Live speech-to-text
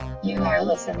You are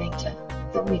listening to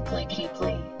the Weekly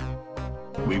Geekly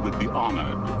We would be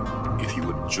honored if you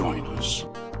would join us.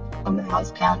 on the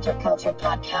House Counterculture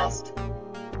Podcast.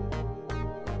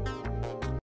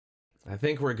 I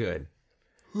think we're good.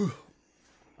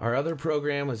 Our other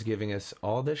program was giving us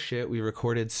all this shit. We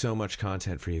recorded so much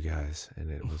content for you guys, and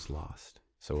it was lost.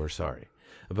 So we're sorry.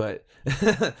 But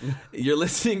you're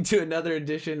listening to another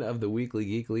edition of the Weekly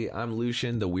Geekly. I'm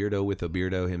Lucian, the weirdo with a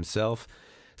beardo himself,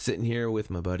 sitting here with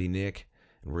my buddy Nick,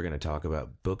 and we're going to talk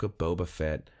about Book of Boba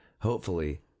Fett.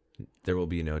 Hopefully, there will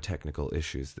be no technical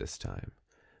issues this time.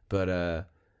 But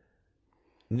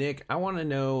Nick, I want to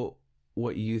know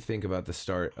what you think about the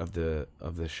start of the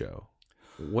show.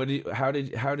 How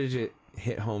did it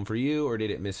hit home for you, or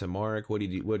did it miss a mark? What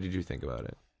did you think about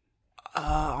it?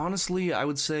 Honestly, I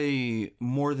would say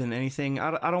more than anything,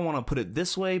 I don't want to put it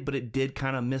this way, but it did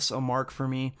kind of miss a mark for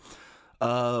me.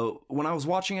 When I was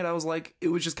watching it, I was like, it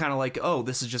was just kind of like, oh,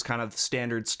 this is just kind of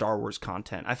standard Star Wars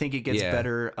content. I think it gets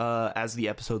better as the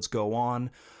episodes go on.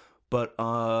 But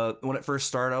when it first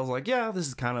started, I was like, yeah, this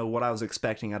is kind of what I was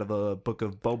expecting out of a Book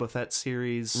of Boba Fett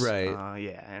series.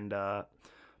 Right.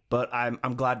 But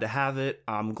I'm glad to have it.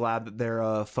 I'm glad that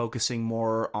they're focusing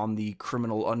more on the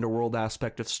criminal underworld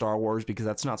aspect of Star Wars, because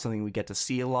that's not something we get to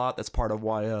see a lot. That's part of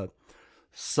why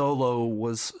Solo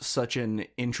was such an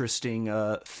interesting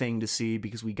thing to see,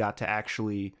 because we got to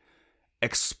actually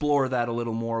explore that a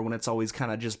little more, when it's always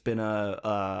kind of just been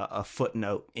a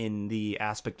footnote in the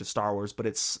aspect of Star Wars. But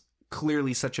it's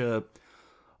clearly such a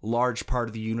large part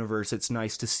of the universe. It's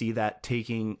nice to see that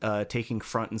taking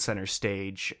front and center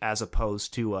stage, as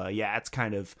opposed to it's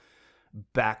kind of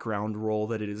background role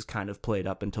that it is kind of played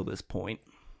up until this point.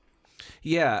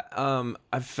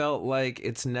 I felt like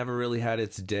it's never really had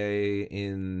its day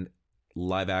in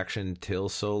live action till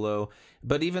Solo,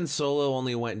 but even Solo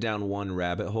only went down one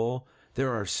rabbit hole.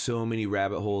 There are so many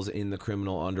rabbit holes in the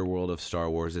criminal underworld of Star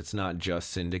Wars. It's not just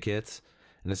syndicates,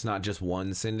 and it's not just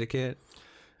one syndicate.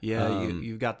 Yeah,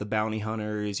 you've got the bounty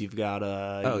hunters, you've got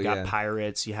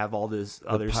pirates, you have all this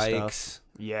other Pikes. stuff.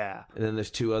 Yeah. And then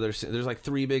there's two other, there's like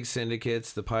three big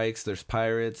syndicates, the Pikes, there's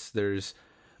pirates, there's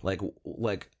like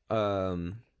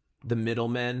the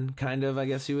middlemen, kind of, I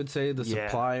guess you would say, the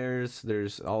suppliers,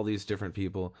 there's all these different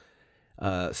people.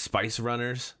 Spice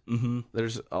runners. Mm-hmm.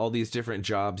 There's all these different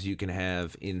jobs you can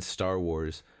have in Star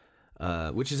Wars,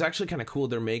 which is actually kind of cool.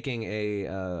 They're making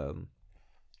a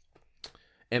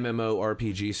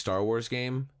MMORPG Star Wars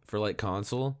game for like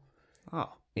console.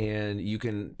 Oh. And you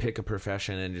can pick a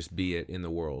profession and just be it in the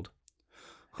world.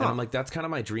 Huh. And I'm like, that's kind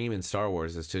of my dream in Star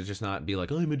Wars, is to just not be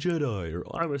like, I'm a Jedi or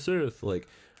I'm a Sith. Like,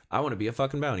 I want to be a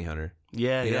fucking bounty hunter.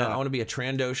 Yeah, you know, I want to be a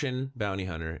Trandoshan bounty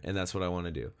hunter, and that's what I want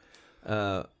to do.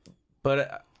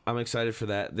 But I'm excited for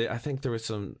that. I think there was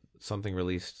something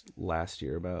released last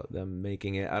year about them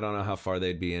making it. I don't know how far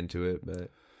they'd be into it,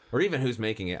 but or even who's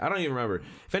making it. I don't even remember.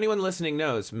 If anyone listening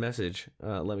knows, message.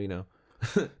 Let me know.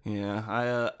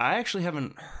 Yeah, I actually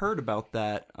haven't heard about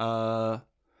that.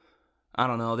 I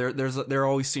don't know. There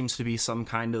always seems to be some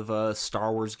kind of a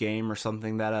Star Wars game or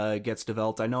something that gets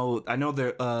developed. I know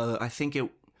there. I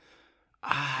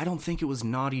don't think it was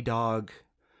Naughty Dog,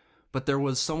 but there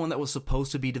was someone that was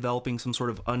supposed to be developing some sort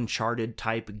of Uncharted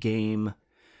type game,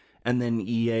 and then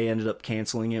EA ended up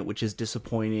canceling it, which is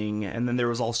disappointing. And then there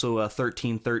was also a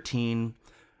 1313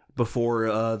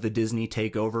 before the Disney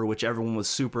takeover, which everyone was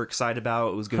super excited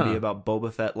about. It was going to be about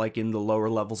Boba Fett, like in the lower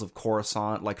levels of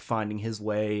Coruscant, like finding his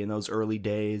way in those early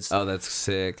days. Oh, that's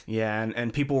sick. Yeah,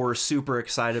 and people were super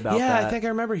excited about that. Yeah, I think I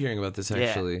remember hearing about this,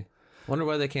 actually. Yeah. Wonder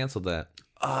why they canceled that.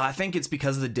 I think it's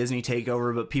because of the Disney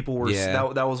takeover, but people were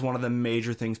that was one of the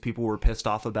major things people were pissed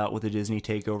off about with the Disney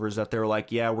takeovers, that they were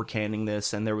like, yeah, we're canning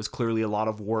this, and there was clearly a lot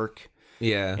of work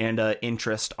and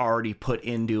interest already put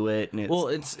into it. And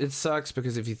it sucks,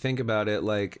 because if you think about it,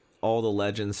 like, all the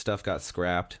Legends stuff got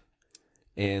scrapped,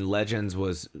 and Legends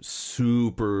was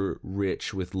super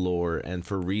rich with lore, and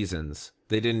for reasons.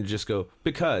 They didn't just go,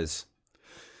 because.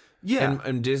 Yeah.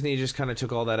 And Disney just kind of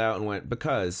took all that out and went,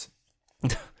 because.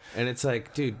 And it's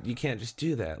like, dude, you can't just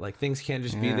do that. Like, things can't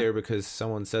just be there because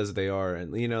someone says they are.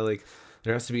 And, you know, like,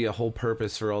 there has to be a whole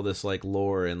purpose for all this, like,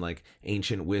 lore and, like,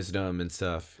 ancient wisdom and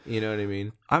stuff. You know what I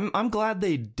mean? I'm glad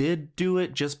they did do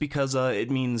it, just because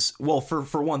it means, well,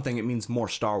 for one thing, it means more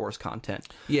Star Wars content.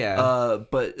 Yeah.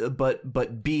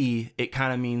 But B, it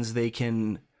kind of means they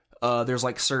can, there's,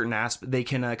 like, certain aspects, they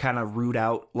can kind of root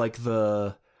out, like,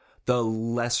 the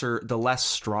less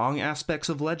strong aspects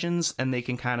of Legends, and they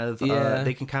can kind of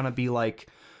be like,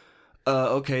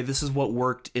 okay, this is what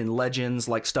worked in Legends,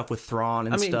 like stuff with Thrawn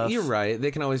and stuff. You're right.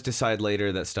 They can always decide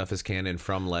later that stuff is canon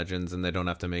from Legends, and they don't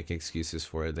have to make excuses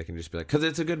for it. They can just be like, because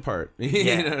it's a good part.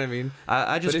 Yeah. You know what I mean?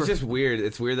 But it's just weird.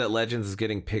 It's weird that Legends is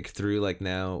getting picked through like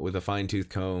now with a fine-tooth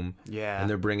comb. Yeah. And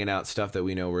they're bringing out stuff that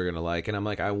we know we're going to like. And I'm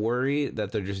like, I worry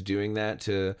that they're just doing that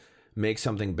to make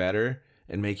something better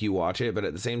and make you watch it. But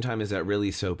at the same time, is that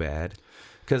really so bad?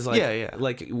 Because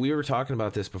like we were talking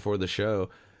about this before the show,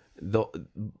 the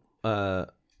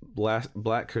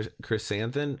Black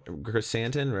Chrysanthemum,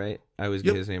 right? I always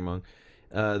get his name wrong.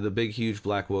 The big, huge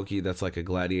black Wookiee that's like a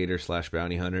gladiator /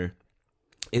 bounty hunter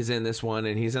is in this one,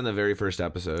 and he's in the very first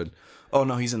episode. Oh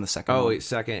no, he's in the second one. Oh wait,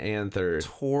 second and third.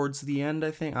 Towards the end,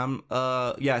 I think.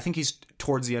 I think he's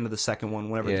towards the end of the second one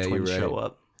whenever the twins show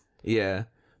up. Yeah.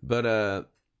 But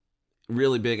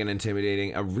really big and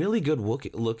intimidating. A really good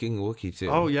looking Wookiee too.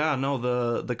 Oh yeah, no,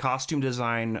 the costume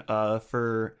design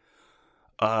for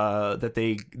that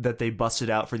they busted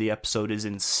out for the episode is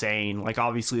insane. Like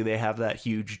obviously they have that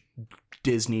huge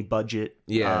Disney budget.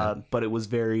 Yeah. But it was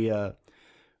very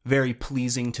very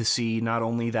pleasing to see not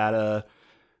only that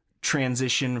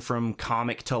transition from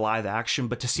comic to live action,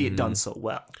 but to see it done so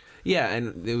well. Yeah,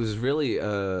 and it was really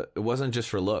it wasn't just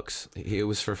for looks. It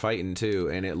was for fighting too,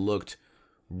 and it looked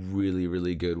really,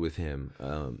 really good with him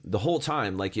the whole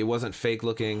time. Like it wasn't fake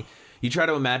looking. You try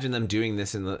to imagine them doing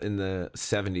this in the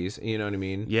 70s, you know what I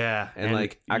mean? Yeah. And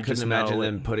like I couldn't imagine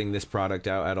them putting this product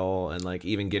out at all, and like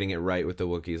even getting it right with the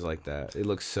Wookiees like that. It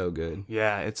looks so good.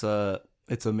 Yeah, it's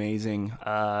amazing.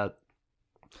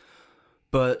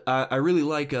 But I really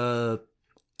like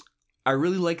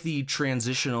the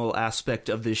transitional aspect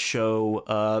of this show.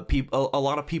 A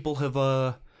lot of people have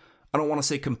I don't want to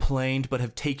say complained, but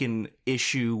have taken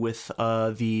issue with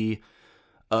the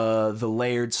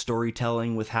layered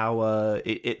storytelling, with how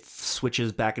it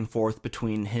switches back and forth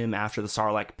between him after the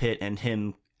Sarlacc pit and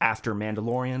him after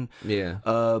Mandalorian. Yeah.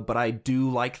 But I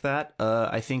do like that.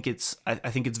 I think it's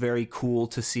very cool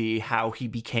to see how he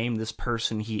became this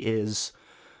person he is,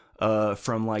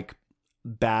 from like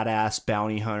badass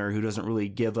bounty hunter who doesn't really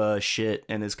give a shit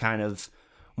and is kind of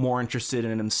more interested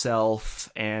in himself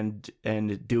and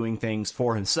doing things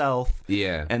for himself.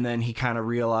 Yeah. And then he kind of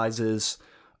realizes,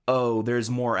 oh, there's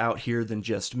more out here than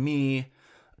just me.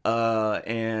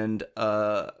 And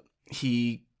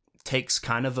he takes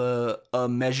kind of a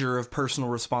measure of personal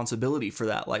responsibility for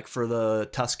that. Like for the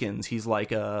Tuskens, he's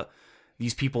like,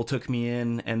 these people took me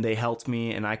in and they helped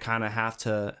me, and I kind of have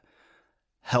to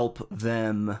help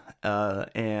them.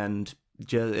 And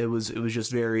it was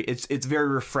just very, it's very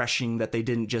refreshing that they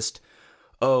didn't just,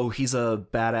 oh, he's a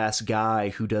badass guy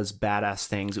who does badass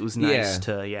things. It was nice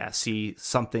to see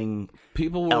something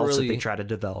else that they try to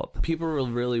develop. People were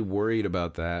really worried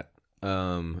about that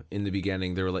in the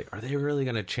beginning. They were like, are they really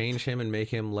going to change him and make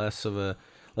him less of a,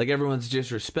 like everyone's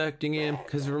disrespecting him?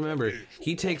 Because remember,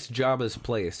 he takes Jabba's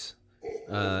place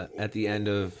at the end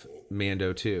of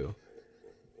Mando 2.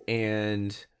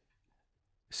 And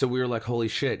so we were like, holy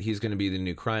shit, he's going to be the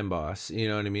new crime boss. You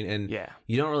know what I mean? And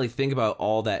you don't really think about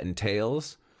all that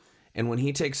entails. And when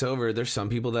he takes over, there's some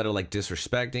people that are like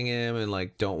disrespecting him and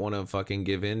like don't want to fucking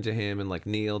give in to him and like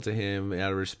kneel to him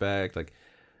out of respect. Like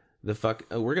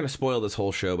we're going to spoil this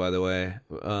whole show, by the way.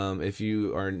 If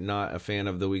you are not a fan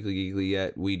of the Weekly Geekly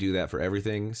yet, we do that for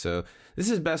everything. So this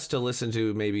is best to listen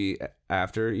to maybe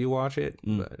after you watch it.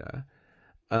 But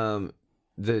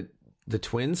the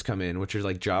twins come in, which are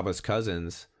like Jabba's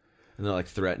cousins, and they're like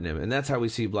threaten him. And that's how we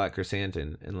see Black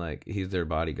Chrysanthemum, and like he's their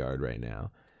bodyguard right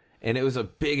now. And it was a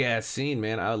big ass scene,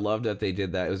 man. I loved that they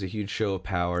did that. It was a huge show of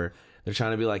power. They're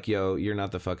trying to be like, yo, you're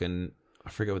not the fucking, I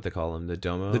forget what they call him, the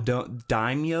domo?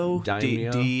 Daimyo? Daimyo?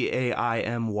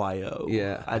 Daimyo.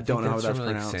 Yeah. I don't know how that's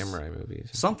pronounced. Like samurai movies.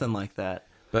 Something like that.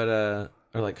 But,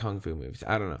 or like kung fu movies.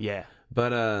 I don't know. Yeah.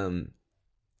 But,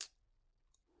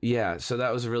 yeah, so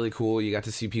that was really cool. You got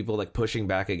to see people like pushing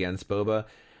back against Boba.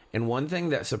 And one thing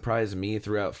that surprised me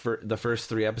throughout the first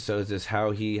 3 episodes is how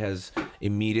he has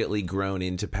immediately grown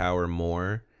into power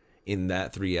more in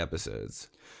that 3 episodes.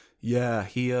 Yeah,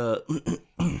 he I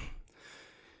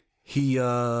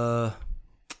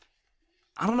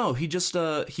don't know, he just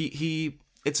he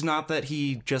it's not that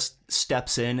he just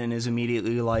steps in and is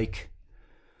immediately like,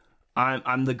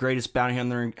 I'm the greatest bounty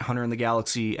hunter in the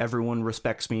galaxy. Everyone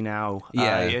respects me now.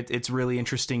 Yeah, it's really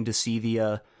interesting to see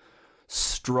the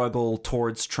struggle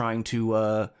towards trying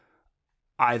to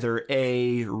either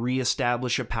A,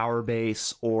 reestablish a power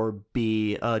base, or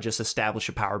B, just establish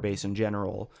a power base in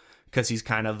general. Because he's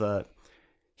kind of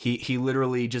he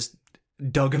literally just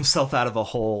dug himself out of a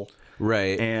hole,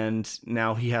 right? And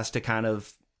now he has to kind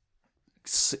of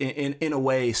in a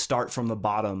way start from the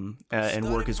bottom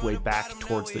and work his way back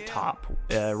towards the top,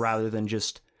 rather than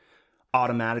just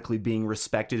automatically being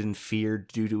respected and feared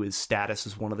due to his status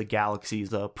as one of the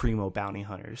galaxy's primo bounty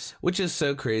hunters. Which is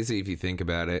so crazy if you think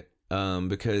about it.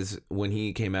 Because when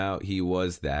he came out, he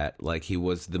was that. Like, he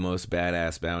was the most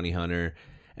badass bounty hunter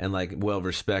and, like, well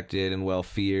respected and well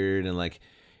feared. And, like,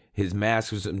 his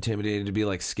mask was intimidated to be,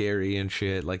 like, scary and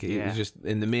shit. Like, it was just...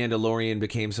 And the Mandalorian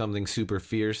became something super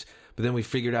fierce. But then we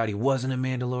figured out he wasn't a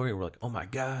Mandalorian. We're like, oh, my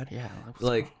God. Yeah.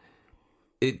 Like,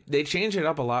 they changed it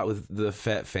up a lot with the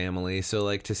Fett family. So,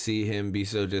 like, to see him be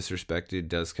so disrespected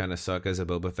does kind of suck as a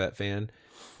Boba Fett fan.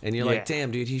 And you're like,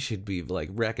 damn, dude, he should be, like,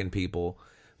 wrecking people.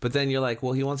 But then you're like,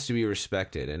 well, he wants to be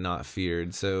respected and not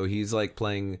feared. So he's like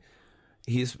playing,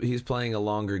 he's playing a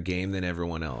longer game than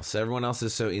everyone else. Everyone else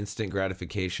is so instant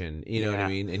gratification. You know what I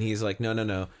mean? And he's like,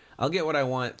 no. I'll get what I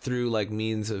want through like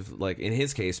means of like, in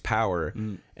his case, power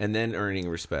and then earning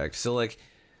respect. So like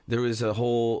there was a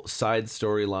whole side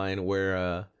storyline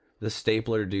where the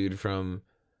stapler dude from,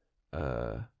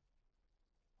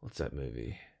 what's that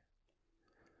movie?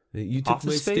 You took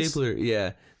my stapler.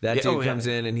 Yeah. That dude comes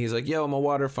in and he's like, yo, I'm a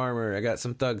water farmer. I got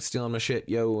some thugs stealing my shit,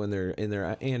 yo, and they're in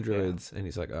their androids. And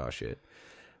he's like, oh, shit.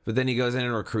 But then he goes in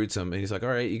and recruits them. And he's like, all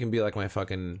right, you can be like my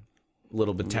fucking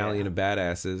little battalion of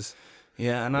badasses.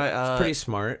 Yeah, and it's pretty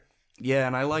smart. Yeah,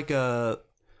 and I like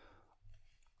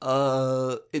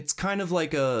it's kind of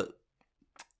like a...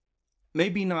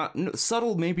 Maybe not...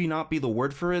 subtle, maybe not be the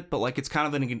word for it, but like it's kind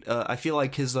of an... I feel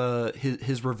like his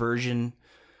reversion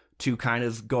to kind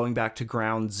of going back to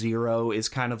ground zero is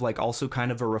kind of like also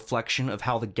kind of a reflection of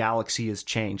how the galaxy has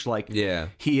changed. Like,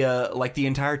 he like the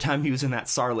entire time he was in that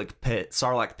Sarlacc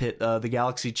pit, the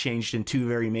galaxy changed in two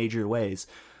very major ways.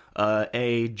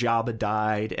 Jabba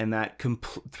died, and that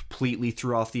completely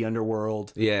threw off the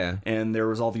underworld. Yeah, and there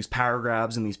was all these power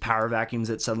grabs and these power vacuums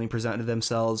that suddenly presented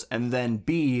themselves. And then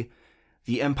B,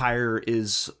 the Empire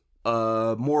is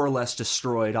more or less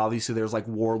destroyed. Obviously there's like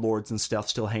warlords and stuff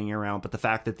still hanging around, but the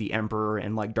fact that the Emperor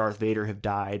and like Darth Vader have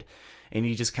died, and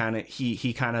he just kind of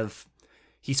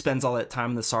he spends all that time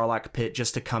in the Sarlacc pit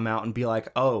just to come out and be like,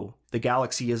 oh, the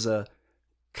galaxy is a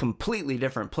completely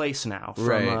different place now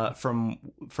from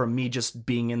me just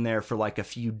being in there for like a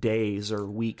few days or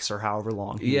weeks or however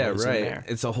long he was in there.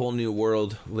 It's a whole new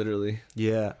world, literally.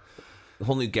 A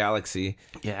whole new galaxy.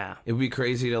 Yeah. It would be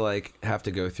crazy to like have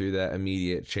to go through that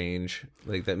immediate change,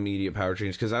 like that immediate power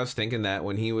change. Because I was thinking that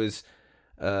when he was,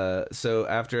 so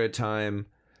after a time,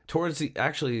 towards the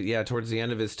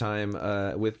end of his time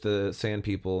with the Sand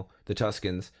People, the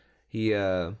Tuskens, he,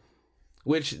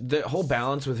 which the whole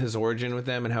balance with his origin with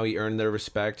them and how he earned their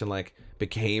respect and like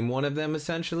became one of them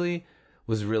essentially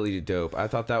was really dope. I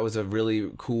thought that was a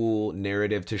really cool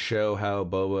narrative to show how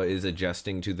Boba is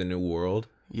adjusting to the new world.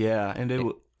 Yeah, and it...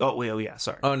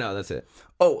 sorry. Oh, no, that's it.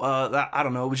 I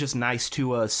don't know. It was just nice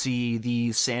to see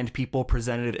the Sand People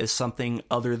presented as something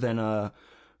other than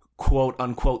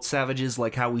quote-unquote savages,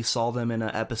 like how we saw them in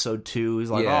episode 2.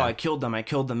 He's like, I killed them. I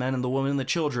killed the men and the women and the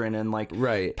children. And, like,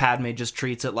 Padme just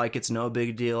treats it like it's no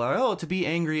big deal. Like, to be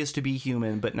angry is to be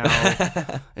human. But now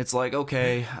it's like,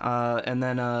 okay. And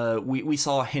then we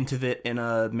saw a hint of it in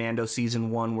Mando Season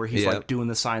 1 where he's, like, doing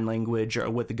the sign language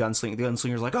with the gunslinger. The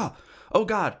gunslinger's like, oh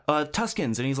God,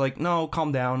 Tuskens. And he's like, no,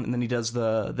 calm down. And then he does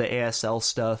the ASL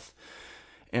stuff.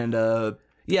 And,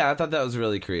 yeah, I thought that was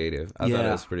really creative. I thought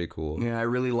it was pretty cool. Yeah, I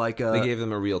really like... they gave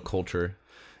them a real culture.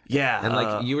 Yeah. And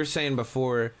like you were saying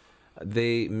before,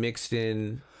 they mixed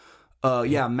in...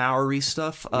 Maori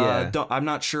stuff. I'm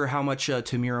not sure how much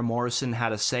Tamira Morrison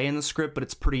had a say in the script, but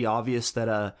it's pretty obvious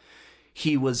that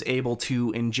he was able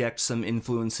to inject some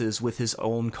influences with his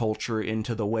own culture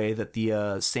into the way that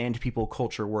the Sand People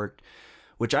culture worked,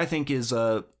 which I think is...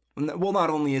 well, not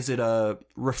only is it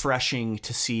refreshing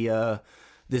to see...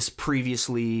 this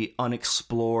previously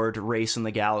unexplored race in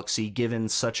the galaxy given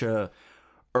such a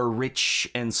rich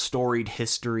and storied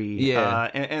history. Yeah.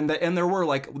 And there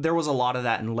was a lot of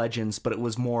that in Legends, but it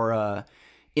was more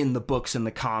in the books and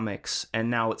the comics, and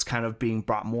now it's kind of being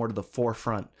brought more to the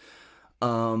forefront.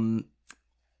 But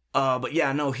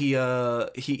yeah, no, he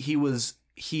has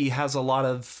a lot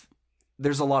of,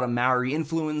 there's a lot of Maori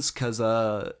influence because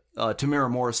Tamira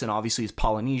Morrison obviously is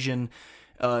Polynesian,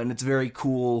 and it's very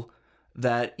cool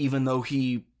that even though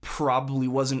he probably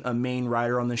wasn't a main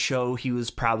writer on the show, he was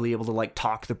probably able to like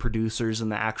talk the producers and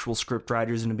the actual script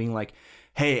writers into being like,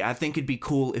 hey, I think it'd be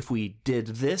cool if we did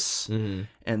this and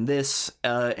this,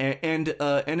 and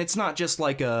it's not just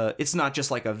like a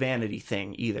vanity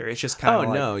thing either. It's just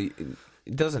kind of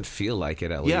it doesn't feel like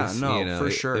it, at Yeah, least. no, you know? for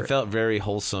sure. It felt very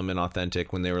wholesome and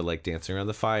authentic when they were like dancing around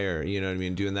the fire, you know what I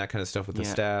mean, doing that kind of stuff with the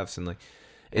staffs and like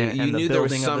And you the knew there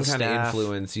was building of some the kind of staff.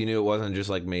 influence. You knew it wasn't just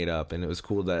like made up, and it was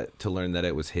cool to learn that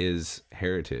it was his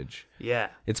heritage. Yeah.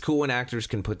 It's cool when actors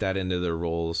can put that into their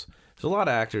roles. There's a lot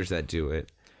of actors that do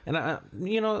it, and I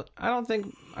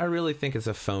really think it's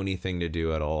a phony thing to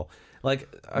do at all. Like,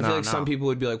 I feel like some people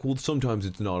would be like, well, sometimes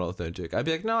it's not authentic. I'd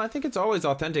be like, no, I think it's always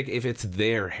authentic if it's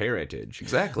their heritage.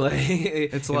 Exactly. Like,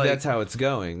 It's if like, that's how it's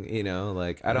going, you know?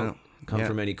 Like, I don't come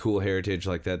from any cool heritage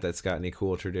like that that's got any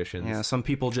cool traditions. Yeah, some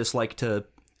people just like to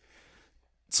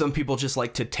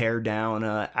tear down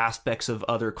aspects of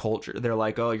other culture. They're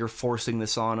like, oh, you're forcing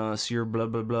this on us, you're blah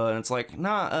blah blah, and it's like,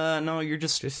 no, you're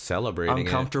just celebrating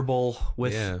uncomfortable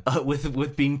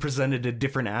with being presented a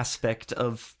different aspect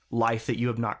of life that you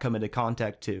have not come into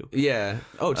contact to. Yeah.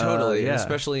 Oh, totally. Yeah. And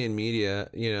especially in media,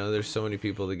 you know, there's so many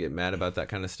people that get mad about that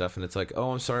kind of stuff, and it's like,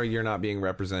 oh, I'm sorry, you're not being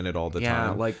represented all the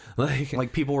time. Like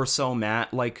people were so mad.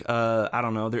 Like, I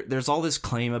don't know. There's all this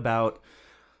claim about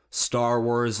Star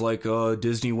Wars, like,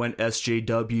 Disney went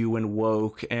SJW and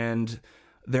woke, and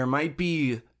there might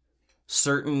be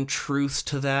certain truths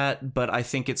to that, but I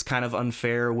think it's kind of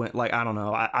unfair when, like, I don't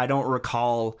know. I don't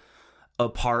recall a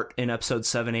part in episode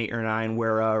 7, 8, or 9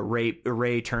 where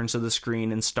Rey turns to the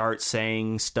screen and starts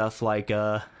saying stuff like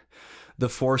the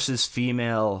Force is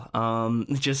female. I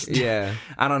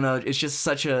don't know. It's just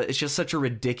such a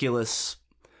ridiculous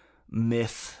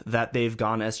myth that they've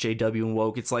gone SJW and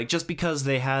woke. It's like, just because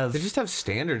they just have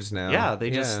standards now. Yeah,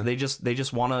 they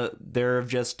just want to. They're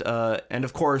just and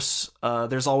of course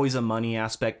there's always a money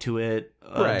aspect to it.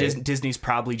 Right. Disney's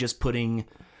probably just putting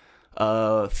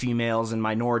females and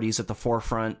minorities at the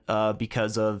forefront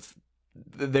because of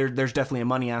there's definitely a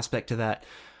money aspect to that.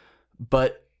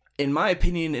 But in my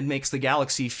opinion, it makes the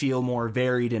galaxy feel more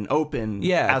varied and open.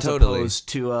 Yeah, as totally. opposed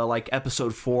to like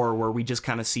episode 4, where we just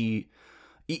kind of see,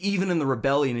 even in the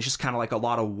rebellion, it's just kind of like a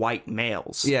lot of white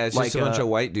males. Yeah, it's like, just a bunch of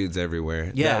white dudes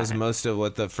everywhere. Yeah. That was most of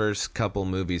what the first couple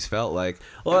movies felt like.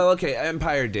 Well, okay,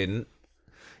 Empire didn't.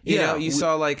 You know, you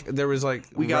saw like there was like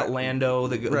we got Lando,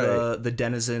 the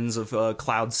denizens of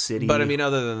Cloud City. But I mean,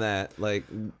 other than that, like,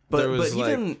 there was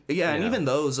and even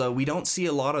those, we don't see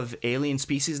a lot of alien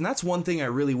species, and that's one thing I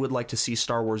really would like to see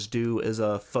Star Wars do, is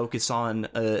a focus on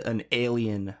an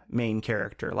alien main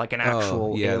character, like an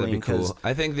actual alien. That'd be cool.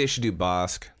 I think they should do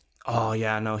Bosk. Oh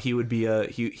yeah, no, he would be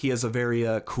he has a very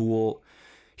cool.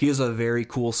 He has a very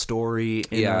cool story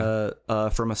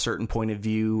from a certain point of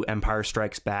view. Empire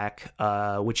Strikes Back,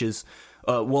 which is,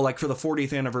 like for the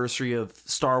 40th anniversary of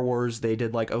Star Wars, they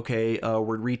did like, okay,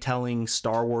 we're retelling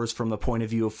Star Wars from the point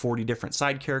of view of 40 different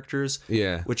side characters.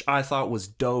 Yeah, which I thought was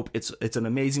dope. It's an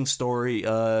amazing story.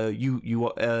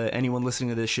 Anyone listening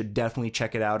to this should definitely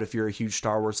check it out if you're a huge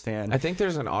Star Wars fan. I think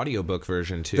there's an audiobook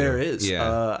version too. There is.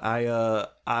 Yeah.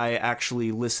 I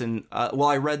actually listened.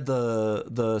 I read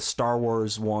the Star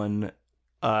Wars one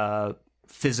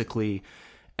physically,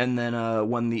 and then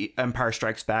when the Empire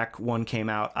Strikes Back one came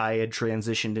out, I had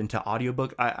transitioned into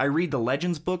audiobook. I read the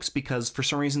Legends books because for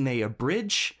some reason they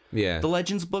abridge the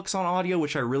Legends books on audio,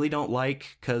 which I really don't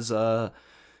like, because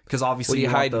obviously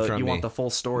you want the full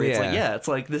story. Yeah. It's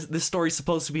like this story's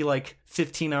supposed to be like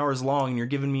 15 hours long, and you're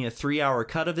giving me a 3-hour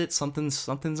cut of it. Something's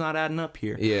not adding up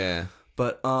here. Yeah.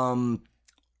 But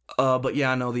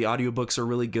yeah, no, the audiobooks are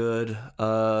really good.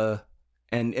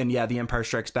 And yeah, the Empire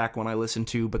Strikes Back one I listened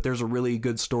to, but there's a really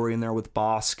good story in there with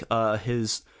Bosk.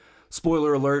 His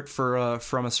spoiler alert for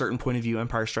from a certain point of view,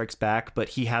 Empire Strikes Back, but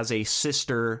he has a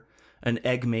sister, an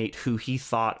eggmate, who he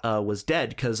thought was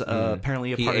dead, because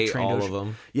apparently a part of Trandoshan. All of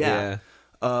them. Yeah.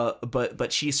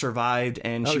 But she survived,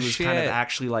 and she was kind of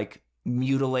actually like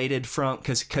mutilated from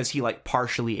because he like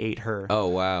partially ate her. Oh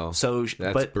wow. So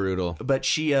that's brutal. But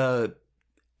she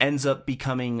ends up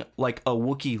becoming like a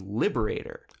Wookiee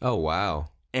liberator. Oh wow.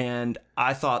 And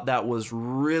I thought that was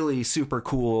really super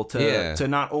cool to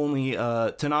not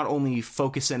only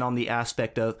focus in on the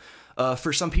aspect of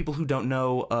for some people who don't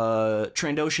know,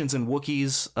 Trandoshans and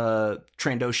Wookiees,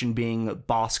 Trandoshan being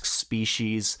Bosk's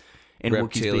species and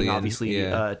Wookiees being obviously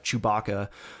Chewbacca.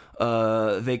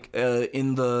 They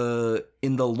in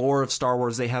the lore of Star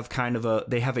Wars, they have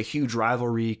a huge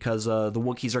rivalry, because the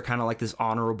Wookiees are kind of like this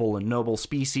honorable and noble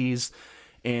species,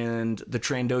 and the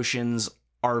Trandoshans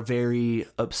are very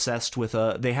obsessed with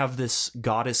they have this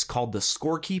goddess called the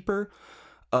Scorekeeper,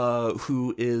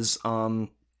 who is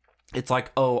it's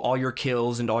like, oh, all your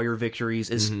kills and all your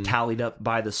victories is tallied up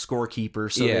by the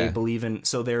Scorekeeper, so they believe in,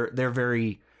 so they're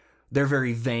very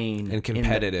vain and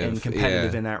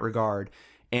competitive in that regard.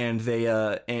 And they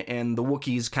and the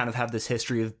Wookiees kind of have this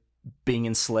history of being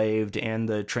enslaved, and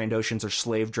the Trandoshans are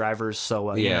slave drivers.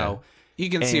 So you know, you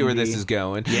can see where this is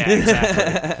going. Yeah,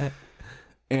 exactly.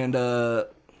 And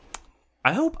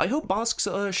I hope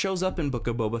Bosk shows up in Book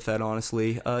of Boba Fett.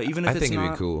 Honestly, even if I it's think not,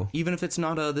 it'd be cool. Even if it's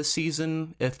not this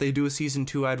season, if they do a season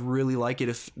 2, I'd really like it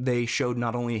if they showed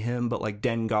not only him but like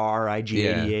Dengar,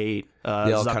 IG-88,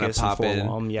 They all kind of Zuckuss, pop and in.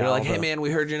 Forlom. Yeah, They're like, all "Hey the- man,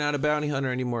 we heard you're not a bounty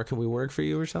hunter anymore. Can we work for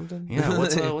you or something?" Yeah,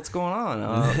 what's going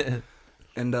on?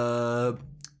 And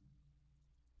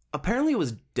apparently it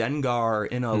was Dengar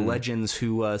in Legends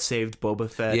who saved Boba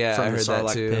Fett from I the heard that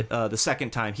Sarlacc too. pit the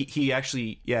second time. He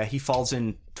actually he falls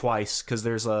in twice because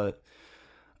there's a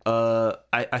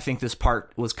I think this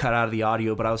part was cut out of the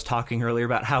audio, but I was talking earlier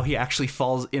about how he actually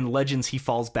falls in Legends. He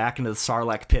falls back into the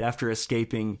Sarlacc pit after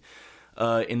escaping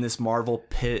in this Marvel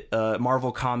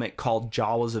comic called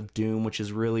Jawas of Doom, which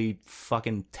is really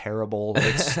fucking terrible.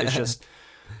 It's just,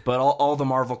 but all the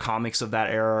Marvel comics of that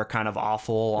era are kind of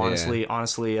awful. Honestly,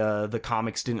 the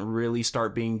comics didn't really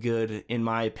start being good, in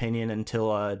my opinion,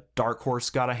 until Dark Horse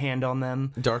got a hand on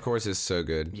them. Dark Horse is so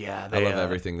good. Yeah, I love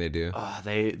everything they do.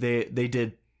 They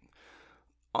did.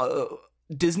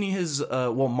 Disney has,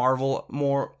 Marvel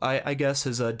more, I guess,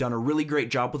 has done a really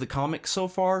great job with the comics so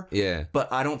far. Yeah.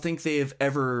 But I don't think they've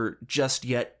ever just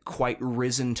yet quite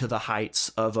risen to the heights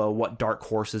of what Dark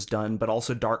Horse has done. But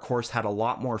also Dark Horse had a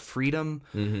lot more freedom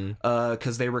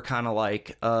because they were kind of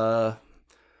like...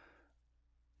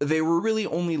 they were really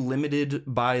only limited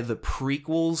by the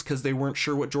prequels because they weren't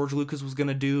sure what George Lucas was going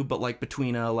to do. But like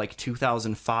between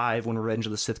 2005 when Revenge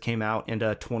of the Sith came out and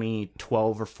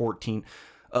 2012 or 14...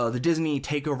 the Disney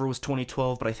takeover was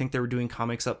 2012, but I think they were doing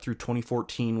comics up through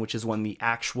 2014, which is when the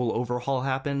actual overhaul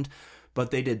happened.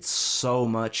 But they did so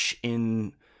much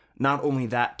in not only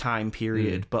that time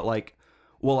period, but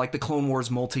the Clone Wars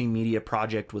multimedia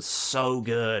project was so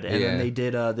good. And then they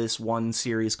did this one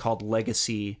series called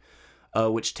Legacy,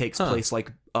 which takes place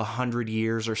like 100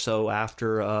 years or so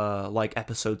after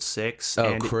episode 6.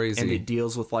 Oh, crazy. And it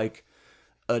deals with like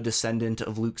a descendant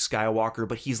of Luke Skywalker,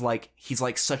 but he's like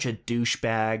such a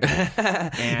douchebag.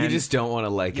 And you just don't want to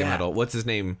like him at all. What's his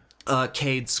name?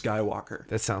 Cade Skywalker.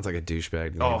 That sounds like a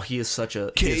douchebag name. Oh, he is such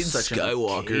a Cade he is such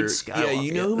Skywalker. Cade Skywalker. Yeah,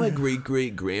 you know who my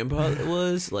great-great-grandpa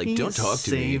was? Like, He don't talk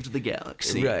to me. saved the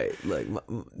galaxy. Right. Like,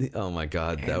 oh my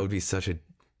God, that would be such a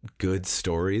good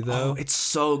story, though. Oh, it's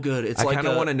so good. It's I like kind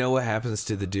of want to know what happens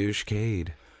to the douche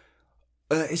Cade.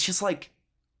 It's just like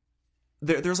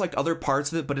there's like other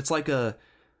parts of it, but it's like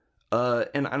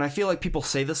and I feel like people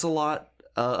say this a lot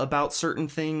about certain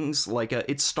things, like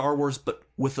it's Star Wars but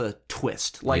with a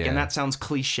twist, like, and that sounds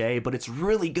cliche, but it's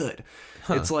really good.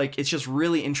 It's like, it's just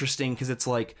really interesting because it's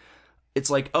like,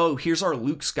 oh, here's our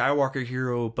Luke Skywalker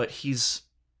hero, but he's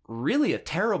really a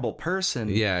terrible person.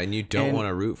 Yeah, and you don't want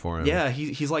to root for him. Yeah,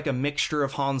 he's like a mixture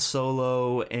of Han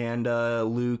Solo and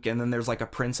Luke, and then there's like a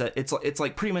princess. It's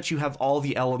like pretty much you have all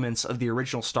the elements of the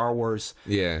original Star Wars,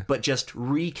 but just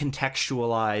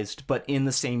recontextualized, but in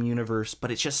the same universe.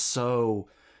 But it's just so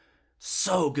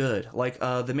good. Like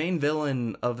the main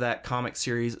villain of that comic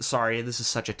series. Sorry, this is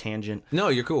such a tangent. No,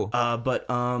 you're cool. But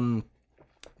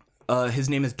his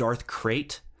name is Darth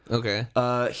Krayt. Okay.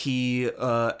 He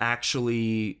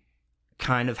actually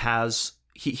kind of has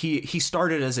he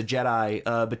started as a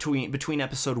Jedi between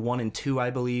episode 1 and 2,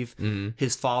 I believe.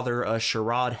 His father,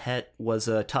 Sharad Het, was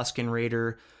a Tusken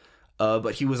Raider,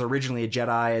 but he was originally a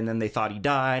Jedi, and then they thought he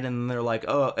died, and they're like,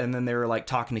 oh, and then they were like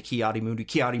talking to Ki-Adi-Mundi.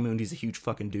 Ki-Adi-Mundi's a huge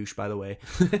fucking douche, by the way.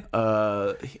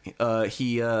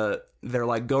 They're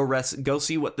like, go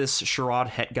see what this Sharad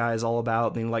Het guy is all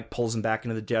about. And he like pulls him back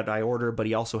into the Jedi Order, but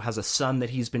he also has a son that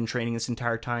he's been training this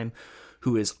entire time,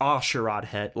 who is Sharad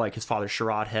Het, like his father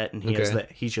Sharad Het, and he has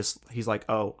that. He's like,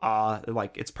 oh,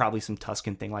 like it's probably some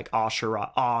Tusken thing, like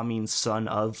Sharad means son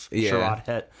of Sharad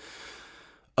Het.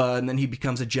 And then he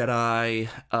becomes a Jedi,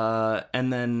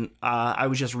 and then I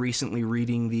was just recently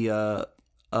reading the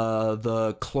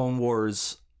Clone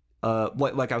Wars,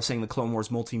 like I was saying, the Clone Wars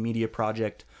multimedia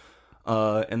project,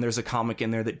 and there's a comic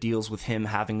in there that deals with him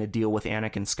having to deal with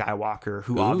Anakin Skywalker,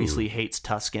 who obviously hates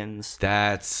Tuskens.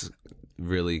 That's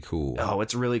really cool. Oh,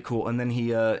 it's really cool. And then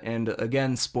he, and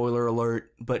again, spoiler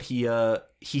alert, but he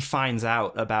finds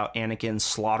out about Anakin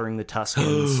slaughtering the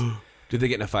Tuskens. Did they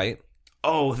get in a fight?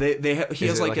 Oh, he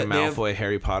has like a Malfoy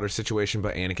Harry Potter situation,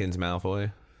 but Anakin's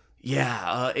Malfoy.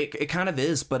 Yeah, it kind of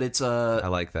is, but it's I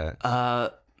like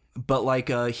that. But like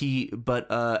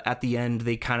at the end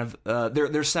they kind of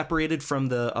they're separated from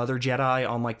the other Jedi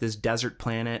on like this desert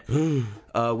planet,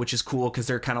 which is cool because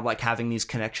they're kind of like having these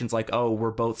connections, like, oh,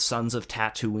 we're both sons of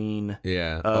Tatooine.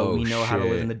 Yeah. We know how to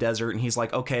live in the desert. And he's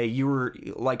like, okay, you were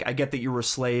like, I get that you were a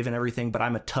slave and everything, but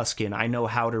I'm a Tusken. I know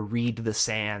how to read the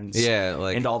sands. Yeah,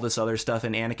 like, and all this other stuff.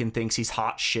 And Anakin thinks he's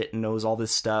hot shit and knows all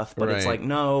this stuff, but it's right. like,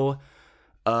 no.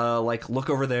 Like look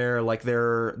over there, like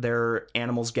they're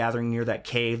animals gathering near that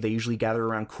cave. They usually gather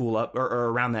around or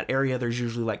around that area. There's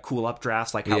usually like cool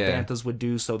updrafts, like how banthas would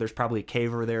do. So there's probably a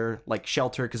cave over there, like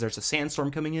shelter, because there's a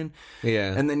sandstorm coming in.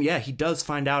 Yeah. And then he does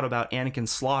find out about Anakin's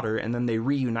slaughter, and then they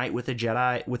reunite with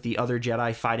the other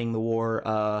Jedi fighting the war.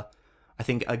 I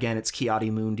think again it's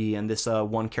Ki-Adi-Mundi and this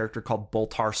one character called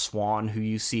Boltar Swan, who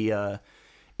you see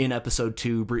in episode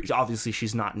 2. Obviously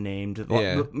she's not named.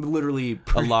 Literally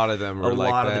a lot of them are like that.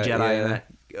 A lot of the Jedi in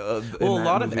that a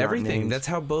lot of everything. That's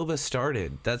how Boba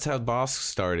started. That's how Bosk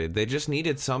started. They just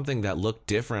needed something that looked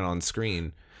different on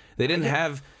screen. They didn't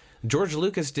have... George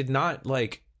Lucas did not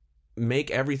like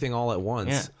make everything all at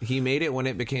once. He made it when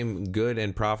it became good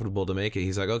and profitable to make it.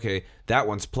 He's like, okay, that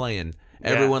one's playing.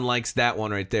 Everyone likes that one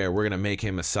right there. We're gonna make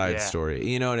him a side story.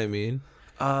 You know what I mean?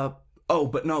 Oh,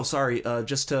 but no, sorry.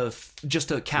 Just to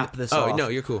cap this off. Oh, no,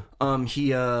 you're cool. They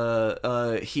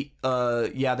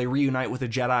reunite with a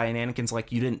Jedi, and Anakin's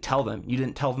like, you didn't tell them. You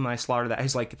didn't tell them I slaughtered that.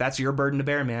 He's like, that's your burden to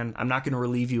bear, man. I'm not going to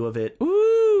relieve you of it.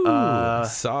 Ooh,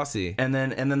 saucy. And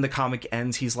then the comic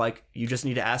ends. He's like, you just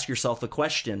need to ask yourself the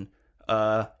question.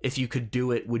 If you could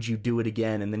do it, would you do it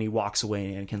again? And then he walks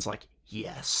away, and Anakin's like,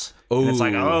 yes. And it's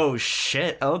like, oh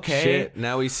shit, okay. Shit,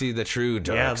 now we see the true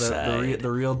dark side.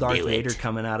 The real Darth Vader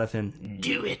coming out of him.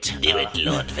 Do it,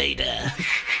 Lord Vader.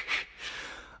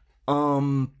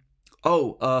 Fun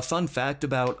fact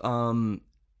about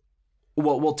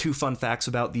two fun facts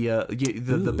about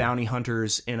the bounty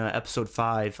hunters in episode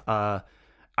 5.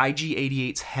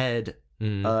 IG-88's head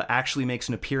actually makes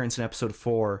an appearance in episode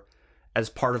 4 as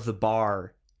part of the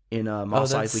bar in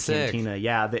Mos Eisley Cantina.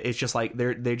 Yeah, it's just like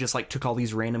they just like took all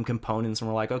these random components and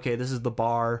were like, okay, this is the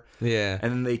bar. Yeah. And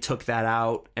then they took that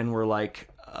out and were like,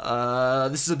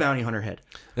 this is a bounty hunter head.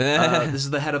 This is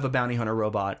the head of a bounty hunter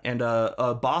robot. And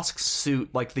Bosk's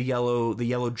suit, like the yellow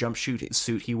jumpsuit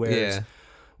suit he wears,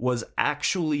 was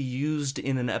actually used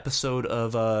in an episode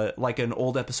of like an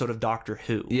old episode of Doctor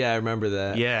Who. Yeah, I remember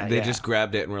that. Yeah, they just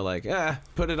grabbed it and were like,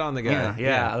 put it on the guy.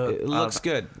 Yeah, it looks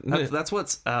good. That's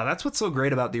what's so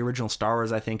great about the original Star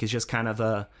Wars, I think, is just kind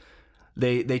of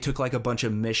they took like a bunch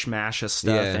of mishmash of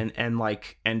stuff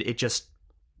and it just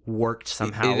worked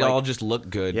somehow. It all just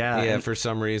looked good. Yeah, for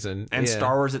some reason. And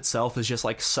Star Wars itself is just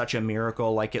like such a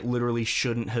miracle. Like it literally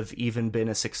shouldn't have even been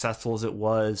as successful as it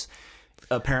was.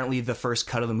 Apparently the first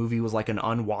cut of the movie was like an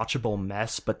unwatchable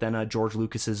mess, but then George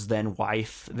Lucas's then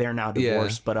wife, they're now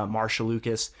divorced, but Marsha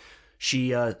Lucas,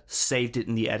 she saved it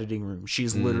in the editing room.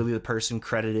 She's literally the person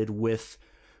credited with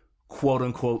quote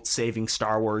unquote saving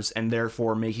Star Wars and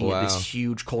therefore making it this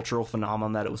huge cultural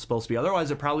phenomenon that it was supposed to be. Otherwise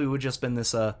it probably would have just been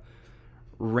this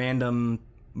random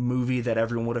movie that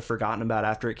everyone would have forgotten about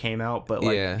after it came out, but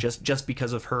like just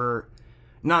because of her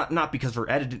Not because of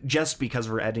her just because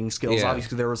of her editing skills.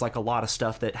 Obviously, there was like a lot of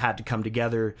stuff that had to come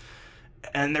together,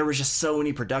 and there was just so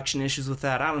many production issues with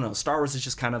that. I don't know. Star Wars is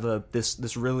just kind of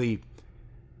this really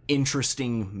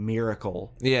interesting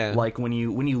miracle. Yeah, like when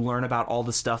you learn about all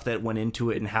the stuff that went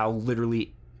into it and how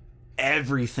literally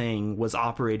everything was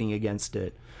operating against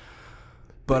it.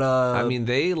 But I mean,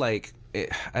 they like.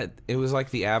 It was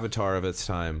like the Avatar of its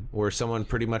time, where someone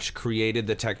pretty much created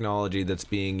the technology that's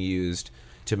being used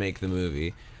to make the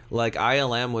movie. Like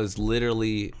ILM was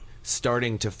literally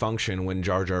starting to function when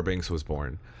Jar Jar Binks was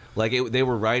born. Like they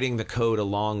were writing the code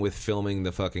along with filming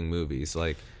the fucking movies.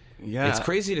 Like, it's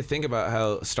crazy to think about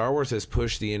how Star Wars has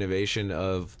pushed the innovation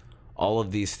of all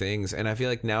of these things, and I feel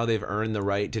like now they've earned the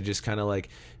right to just kind of like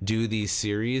do these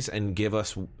series and give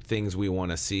us things we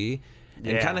want to see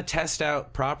and kind of test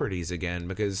out properties again,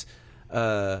 because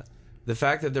the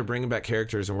fact that they're bringing back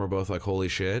characters and we're both like, holy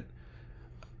shit,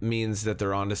 means that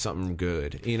they're onto something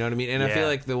good. You know what I mean? And I feel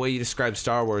like the way you describe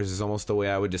Star Wars is almost the way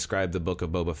I would describe the book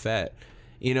of Boba Fett.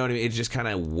 You know what I mean? It just kind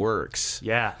of works.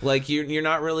 Yeah. Like you're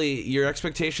not really, your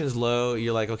expectations low.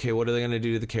 You're like, okay, what are they going to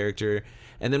do to the character?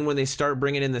 And then when they start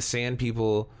bringing in the Sand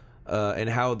People and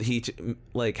how he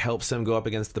like helps them go up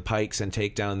against the Pikes and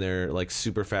take down their like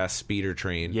super fast speeder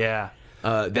train. Yeah.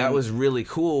 That was really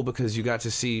cool because you got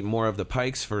to see more of the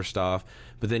Pikes first off,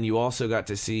 but then you also got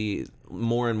to see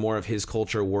more and more of his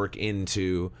culture work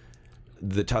into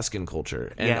the Tusken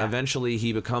culture, and eventually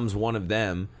he becomes one of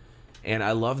them. And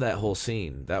I love that whole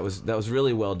scene. That was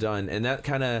really well done, and that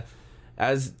kind of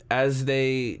as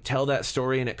they tell that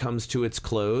story and it comes to its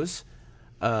close,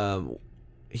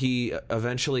 he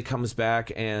eventually comes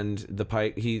back, and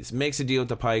he makes a deal with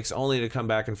the Pikes, only to come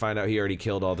back and find out he already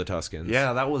killed all the Tuskens.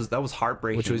 Yeah, that was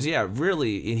heartbreaking. Which was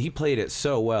really, and he played it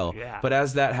so well. Yeah. But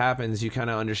as that happens, you kind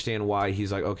of understand why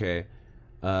he's like, okay,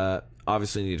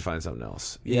 obviously need to find something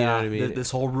else. You know what I mean?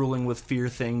 This whole ruling with fear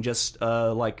thing, just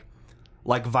like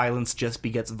violence just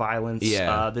begets violence.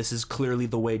 Yeah. This is clearly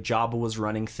the way Jabba was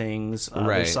running things.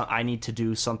 Right. I need to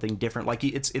do something different. Like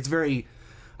it's very.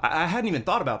 I hadn't even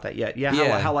thought about that yet.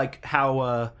 Yeah.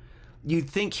 How you'd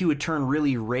think he would turn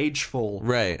really rageful,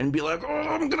 right, and be like, "Oh,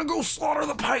 I'm gonna go slaughter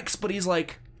the Pikes," but he's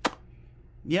like,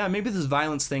 "Yeah, maybe this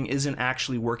violence thing isn't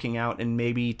actually working out, and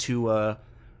maybe to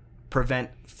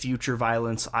prevent future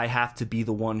violence, I have to be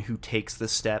the one who takes the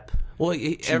step." Well,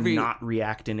 not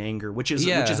react in anger, which is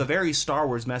a very Star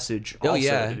Wars message.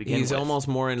 Also, to begin he's with. Almost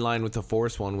more in line with the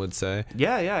Force, one would say.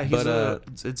 Yeah.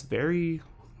 It's very,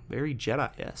 very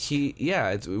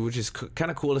Jedi-esque. Which is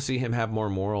kind of cool to see him have more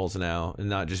morals now and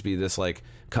not just be this like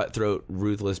cutthroat,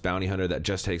 ruthless bounty hunter that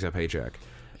just takes a paycheck.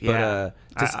 Yeah.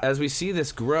 But as we see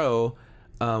this grow,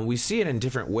 we see it in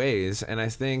different ways, and I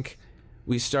think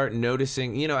we start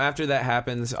noticing. After that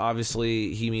happens,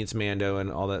 obviously he meets Mando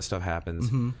and all that stuff happens.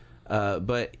 Mm-hmm.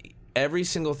 But every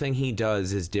single thing he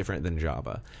does is different than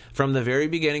Jabba. From the very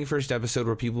beginning, first episode,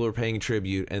 where people were paying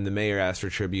tribute and the mayor asked for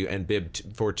tribute, and Bib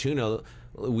Fortuna,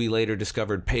 we later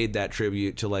discovered, paid that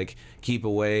tribute to like keep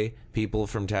away people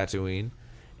from Tatooine.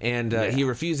 And he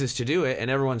refuses to do it,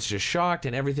 and everyone's just shocked,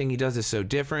 and everything he does is so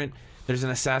different. There's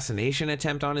an assassination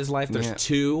attempt on his life. There's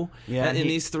two in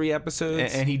these 3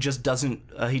 episodes. And he just doesn't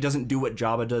do what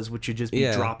Jabba does, which would just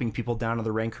be dropping people down to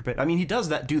the Rancor pit. I mean, he does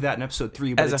do that in episode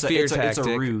 3, but as a fear tactic. It's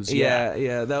a ruse.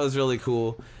 Yeah, that was really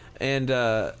cool.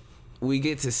 And we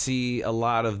get to see a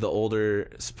lot of the older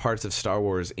parts of Star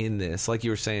Wars in this. Like you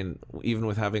were saying, even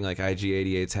with having like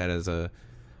IG-88's head as a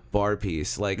bar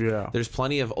piece. Like, there's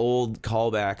plenty of old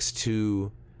callbacks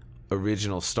to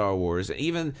original Star Wars. And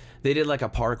even they did like a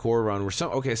parkour run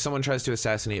where someone tries to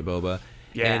assassinate Boba.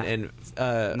 Yeah. And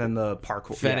then the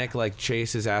parkour. Fennec like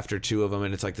chases after 2 of them,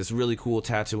 and it's like this really cool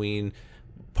Tatooine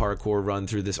parkour run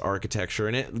through this architecture,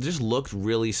 and it just looked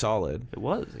really solid. It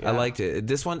was. Yeah. I liked it.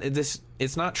 This one,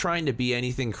 it's not trying to be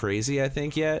anything crazy, I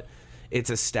think, yet. It's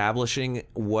establishing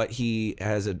what he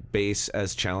has a base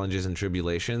as challenges and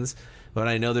tribulations. But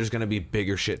I know there's going to be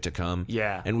bigger shit to come.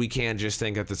 Yeah. And we can't just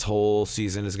think that this whole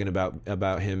season is going to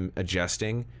about him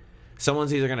adjusting.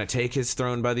 Someone's either going to take his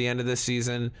throne by the end of this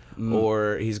season,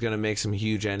 or he's going to make some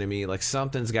huge enemy. Like,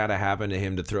 something's got to happen to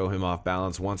him to throw him off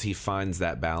balance once he finds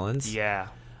that balance. Yeah.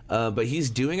 But he's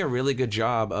doing a really good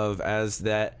job of, as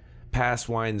that past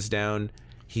winds down,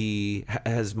 he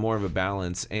has more of a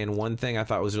balance. And one thing I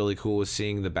thought was really cool was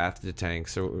seeing the Bacta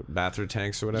tanks or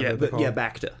whatever.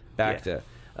 Bacta. Bacta.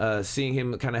 Seeing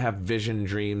him kind of have vision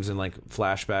dreams and like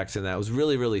flashbacks, and that was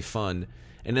really, really fun.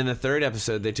 And in the 3rd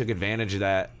episode, they took advantage of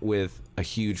that with a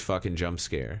huge fucking jump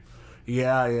scare.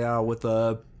 Yeah, with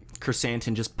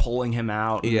Chrysanthemum just pulling him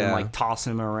out and then like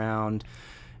tossing him around.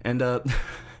 And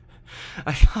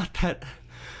I thought that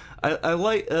I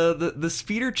like the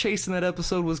speeder chase in that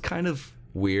episode was kind of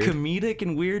weird, comedic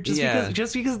and weird,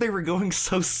 just because they were going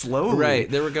so slowly. Right,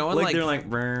 they were going like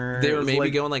they were maybe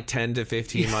going like 10 to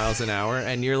 15 miles an hour,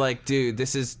 and you're like, dude,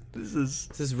 this is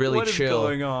really what chill.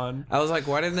 What is going on? I was like,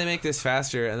 why didn't they make this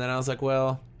faster? And then I was like,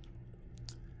 well,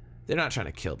 they're not trying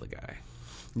to kill the guy.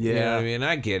 Yeah, you know what I mean,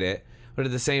 I get it. But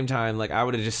at the same time, like, I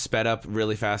would have just sped up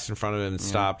really fast in front of him and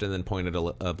stopped and then pointed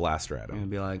a blaster at him. And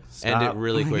be like, stop. End it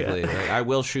really quickly. Like, I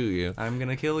will shoot you. I'm going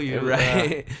to kill you.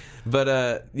 Right. But,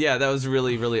 that was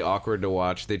really, really awkward to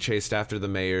watch. They chased after the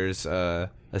mayor's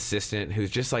assistant,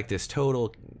 who's just like this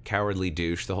total cowardly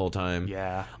douche the whole time.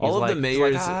 Yeah. All of the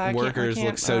mayor's workers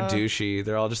look so douchey.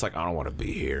 They're all just like, I don't want to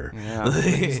be here. Yeah.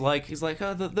 he's like,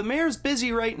 the mayor's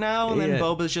busy right now. And then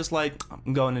Boba's just like,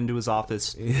 I'm going into his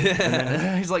office. And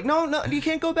then he's like, no, you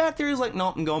can't go back there. He's like,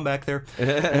 no, I'm going back there.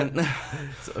 And,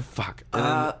 fuck.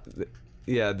 And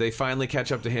then, they finally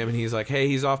catch up to him, and he's like, hey,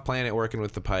 he's off planet working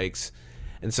with the Pikes.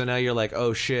 And so now you're like,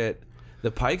 oh shit,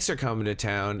 the Pikes are coming to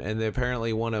town, and they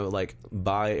apparently want to like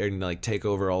buy and like take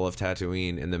over all of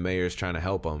Tatooine, and the mayor's trying to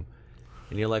help them.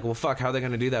 And you're like, well, fuck, how are they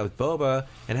going to do that with Boba?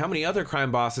 And how many other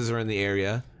crime bosses are in the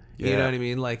area? Yeah. You know what I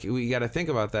mean? Like, we got to think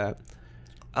about that.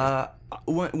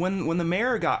 When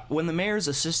the mayor's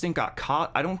assistant got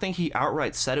caught, I don't think he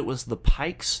outright said it was the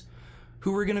Pikes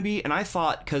who were going to be. And I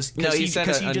thought because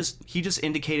he just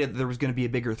indicated there was going to be a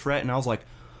bigger threat, and I was like,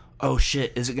 oh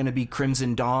shit, is it going to be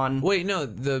Crimson Dawn? Wait, no,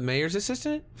 the mayor's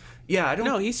assistant? Yeah, I don't.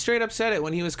 No, he straight up said it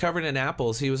when he was covered in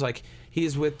apples. He was like,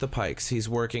 he's with the Pikes. He's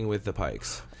working with the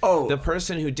Pikes. Oh. The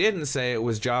person who didn't say it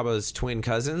was Jabba's twin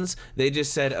cousins. They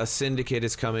just said a syndicate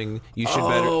is coming. You should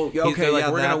better. Okay, they're like,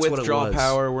 yeah, we're going that's to what it withdraw was.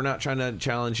 power. We're not trying to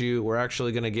challenge you. We're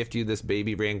actually going to gift you this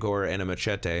baby Rancor and a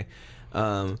machete.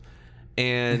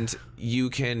 And you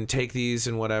can take these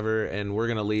and whatever, and we're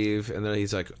going to leave. And then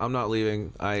he's like, I'm not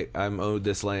leaving. I'm owed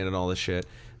this land and all this shit.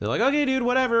 They're like, okay, dude,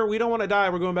 whatever. We don't want to die.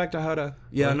 We're going back to Hutta.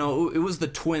 Yeah, no, it was the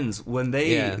twins when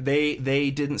they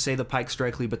didn't say the Pikes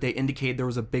directly, but they indicated there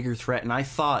was a bigger threat, and I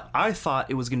thought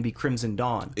it was going to be Crimson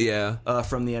Dawn. Yeah,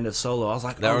 from the end of Solo, I was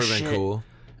like, that oh would have shit. been cool.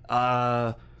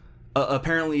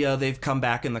 Apparently, they've come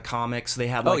back in the comics. They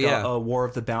had a War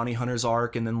of the Bounty Hunters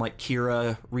arc, and then like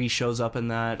Kira shows up in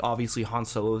that. Obviously, Han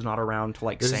Solo's not around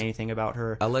to say anything about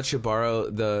her. I'll let you borrow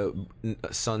the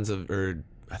Sons of, or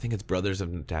I think it's Brothers of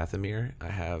Dathomir.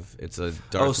 It's a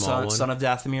Darth Maul one. Son of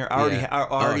Dathomir. I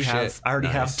already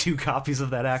have 2 copies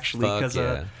of that actually because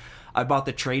I bought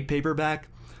the trade paperback.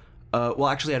 Well,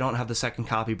 actually, I don't have the second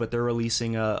copy, but they're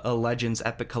releasing a Legends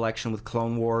Epic Collection with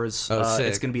Clone Wars. Sick.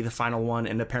 It's going to be the final one,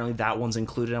 and apparently that one's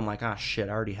included. I'm like, shit,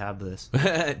 I already have this.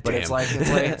 Damn. But it's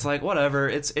like whatever.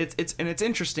 It's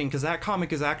interesting because that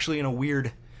comic is actually in a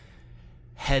weird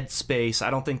headspace. I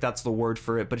don't think that's the word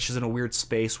for it, but it's just in a weird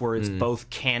space where it's both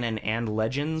canon and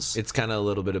Legends. It's kind of a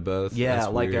little bit of both. Yeah, that's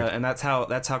like weird. and that's how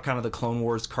kind of the Clone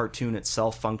Wars cartoon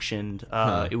itself functioned.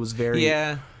 It was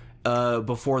very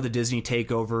before the Disney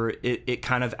takeover, it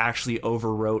kind of actually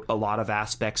overwrote a lot of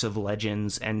aspects of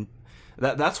Legends, and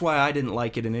that's why I didn't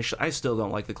like it initially. I still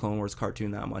don't like the Clone Wars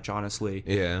cartoon that much, honestly.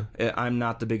 Yeah, I'm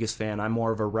not the biggest fan. I'm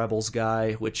more of a Rebels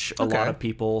guy, which a lot of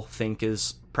people think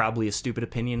is probably a stupid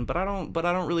opinion, but I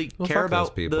don't really care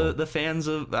about the fans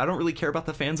of. I don't really care about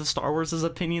the fans of Star Wars'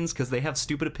 opinions because they have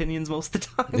stupid opinions most of the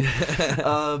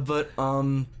time.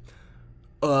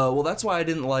 Well, that's why I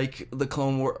didn't like the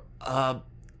Clone War.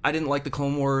 I didn't like the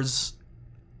Clone Wars.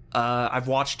 I've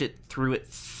watched it through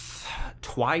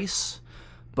twice,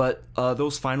 but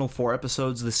those final 4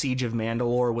 episodes, the Siege of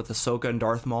Mandalore with Ahsoka and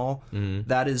Darth Maul,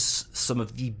 that is some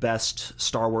of the best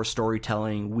Star Wars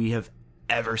storytelling we have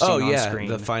ever seen on screen.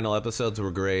 The final episodes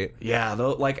were great. Yeah,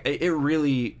 it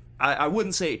really. I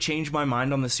wouldn't say it changed my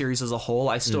mind on the series as a whole.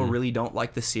 I still really don't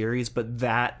like the series, but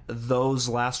those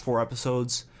last 4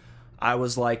 episodes, I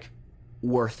was like,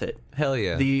 worth it. Hell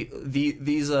yeah.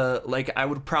 These I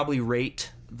would probably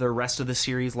rate the rest of the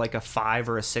series like a 5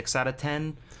 or a 6 out of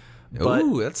 10. But,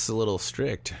 ooh, that's a little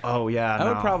strict. Oh yeah, I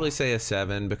would probably say a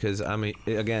 7 because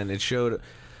again, it showed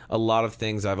a lot of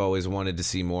things I've always wanted to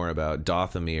see more about.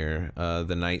 Dathomir,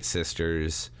 the Night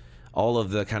Sisters, all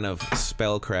of the kind of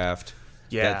spellcraft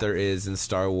that there is in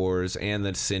Star Wars, and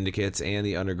the syndicates and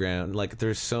the underground. Like,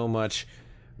 there's so much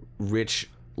rich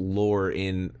lore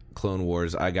in Clone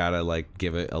Wars. I gotta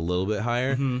give it a little bit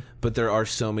higher, but there are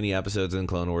so many episodes in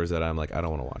Clone Wars that I'm like, I don't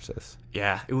want to watch this.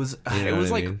 Yeah, it was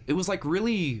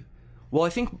really. Well, I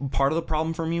think part of the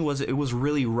problem for me was it was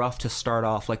really rough to start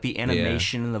off. Like, the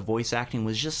animation and the voice acting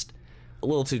was just a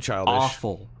little too childish,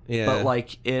 awful. Yeah,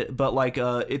 it's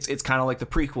kind of like the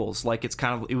prequels.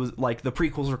 It was like the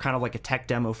prequels were kind of like a tech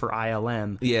demo for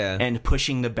ILM. Yeah, and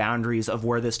pushing the boundaries of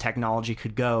where this technology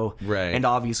could go. Right, and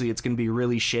obviously it's going to be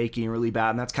really shaky and really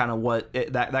bad. And that's kind of what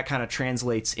that kind of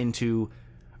translates into.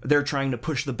 They're trying to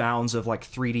push the bounds of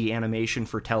 3D animation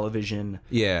for television.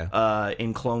 Yeah.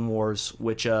 In Clone Wars,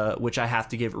 which I have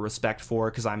to give it respect for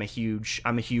because I'm a huge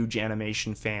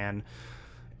animation fan,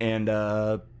 and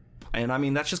I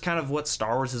mean that's just kind of what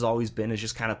Star Wars has always been, is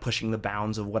just kind of pushing the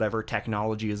bounds of whatever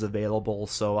technology is available.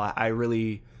 So I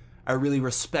really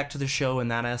respect the show in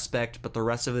that aspect, but the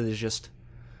rest of it is just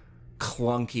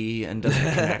clunky and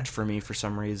doesn't connect for me for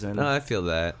some reason. No, I feel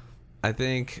that. I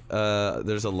think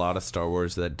there's a lot of Star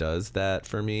Wars that does that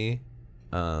for me.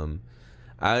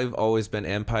 I've always been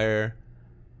Empire,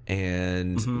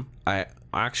 and I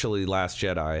actually Last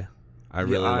Jedi. I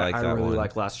really like that one. I really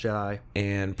like Last Jedi,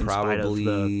 and probably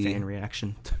spite of the fan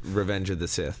reaction. Revenge of the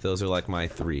Sith. Those are my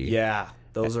 3. Yeah,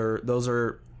 those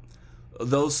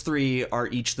 3 are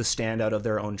each the standout of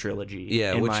their own trilogy.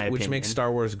 Yeah, which makes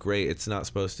Star Wars great. It's not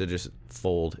supposed to just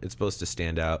fold. It's supposed to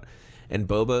stand out, and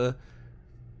Boba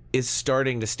is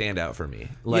starting to stand out for me.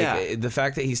 The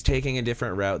fact that he's taking a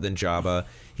different route than Jabba,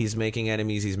 he's making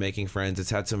enemies, he's making friends. It's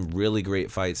had some really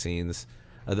great fight scenes.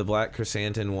 The Black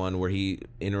Chrysanthemum one where he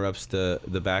interrupts the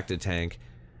Bacta tank,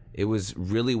 it was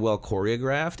really well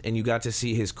choreographed, and you got to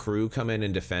see his crew come in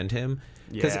and defend him.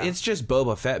 Because it's just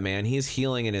Boba Fett, man. He's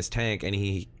healing in his tank, and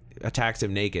he attacks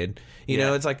him naked. You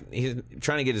know, it's like he's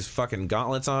trying to get his fucking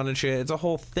gauntlets on and shit. It's a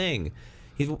whole thing.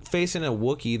 he's facing a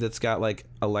Wookiee that's got like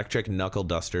electric knuckle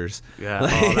dusters. Yeah,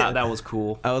 Like, that was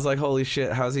cool. I was like, holy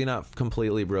shit, how's he not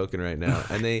completely broken right now?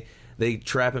 And they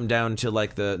trap him down to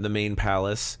like the main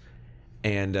palace,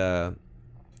 and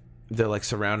they're like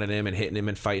surrounding him and hitting him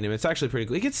and fighting him. It's actually pretty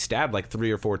cool. He gets stabbed like 3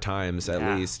 or 4 times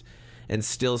at least, and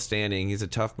still standing. He's a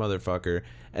tough motherfucker.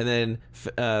 And then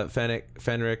Fennec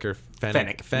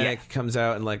comes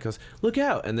out and like goes, look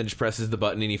out, and then just presses the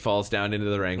button and he falls down into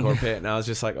the Rancor pit. And I was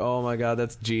just like, oh my god,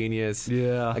 that's genius.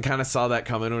 Yeah, I kind of saw that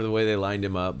coming with the way they lined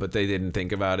him up, but they didn't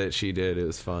think about it. She did. It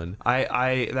was fun.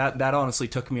 That honestly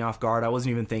took me off guard. I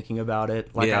wasn't even thinking about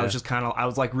it. Like, I was just I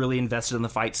was like really invested in the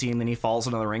fight scene. Then he falls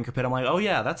into the Rancor pit. I'm like, oh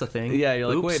yeah, that's a thing. Yeah, you're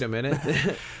like, Oops. wait a minute.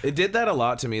 It did that a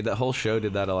lot to me. The whole show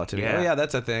did that a lot to me. Yeah. Oh yeah,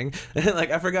 that's a thing.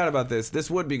 Like, I forgot about this.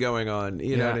 This would be going on.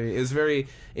 You know what I mean? It was very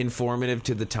informative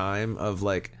to the time of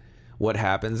like what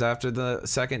happens after the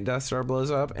second Death Star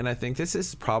blows up. And I think this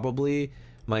is probably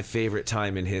my favorite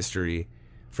time in history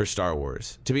for Star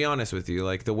Wars, to be honest with you.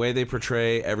 Like, the way they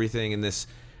portray everything in this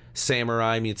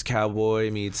samurai meets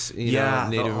cowboy meets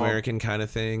Native American kind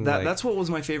of thing. That's what was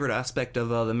my favorite aspect of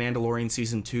the Mandalorian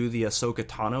season 2, the Ahsoka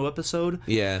Tano episode.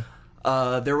 Yeah.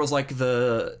 There was like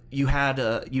you had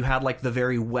like the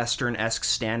very Western-esque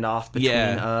standoff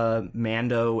between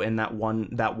Mando and that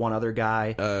one other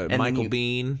guy, and Michael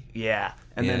Biehn. Yeah,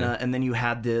 and then you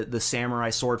had the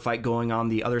samurai sword fight going on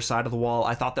the other side of the wall.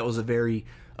 I thought that was a very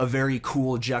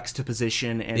cool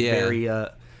juxtaposition and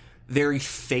very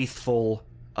faithful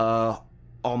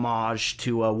homage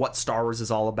to what Star Wars is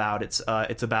all about. It's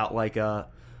about like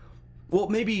well,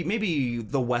 maybe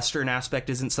the Western aspect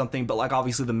isn't something, but like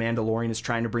obviously the Mandalorian is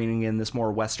trying to bring in this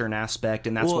more Western aspect,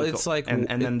 and that's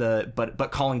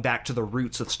but calling back to the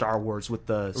roots of Star Wars with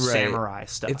the samurai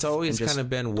stuff. It's always kind of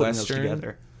been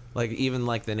Western, like even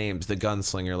like the names, the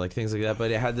gunslinger, like things like that.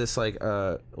 But it had this like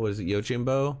what is it,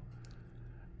 Yojimbo?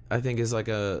 I think is like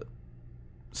a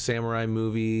samurai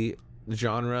movie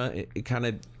genre. It kind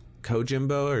of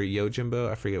Kojimbo or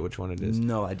Yojimbo, I forget which one it is.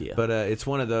 No idea. But it's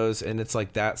one of those, and it's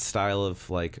like that style of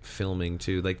like filming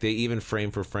too. Like they even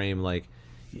frame for frame like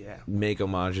make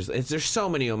homages. There's so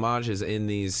many homages in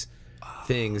these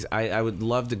things. I would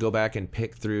love to go back and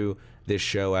pick through this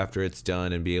show after it's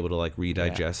done and be able to like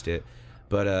redigest it.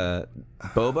 But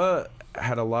Boba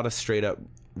had a lot of straight up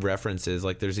references.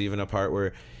 Like there's even a part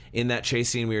where in that chase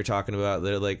scene we were talking about,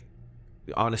 they're like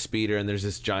on a speeder and there's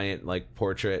this giant like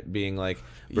portrait being like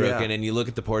broken, and you look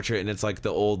at the portrait and it's like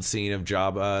the old scene of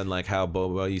Jabba and like how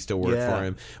Boba used to work for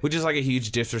him, which is like a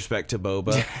huge disrespect to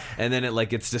Boba. And then it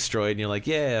like gets destroyed and you're like,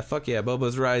 yeah, fuck yeah,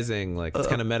 Boba's rising. Like it's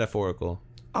kind of metaphorical.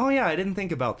 Oh yeah, I didn't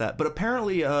think about that, but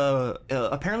apparently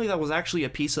that was actually a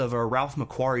piece of Ralph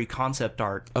McQuarrie concept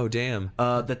art. Oh damn!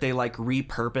 That they like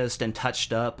repurposed and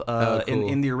touched up. Cool.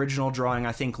 In the original drawing,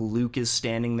 I think Luke is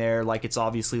standing there, like it's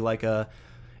obviously like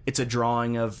it's a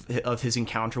drawing of his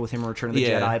encounter with him in Return of the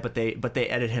Jedi, but they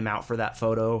edit him out for that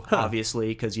photo, obviously,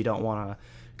 because you don't want to.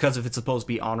 Because if it's supposed to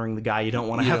be honoring the guy, you don't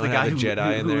want to have the guy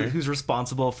who's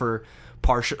responsible for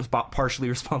partially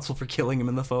responsible for killing him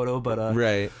in the photo. But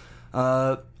right.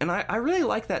 And I really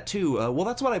like that too. Well,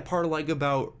 that's what I part like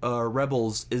about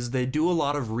Rebels is they do a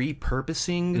lot of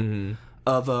repurposing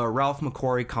of Ralph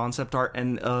McQuarrie concept art,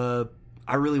 and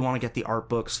I really want to get the art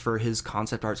books for his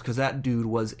concept arts because that dude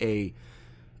was a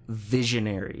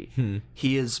visionary.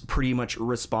 He is pretty much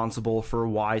responsible for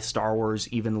why Star Wars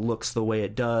even looks the way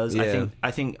it does.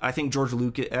 I think George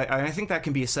Lucas. I think that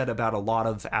can be said about a lot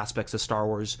of aspects of Star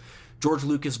Wars. George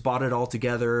Lucas bought it all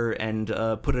together and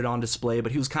put it on display,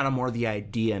 but he was kind of more the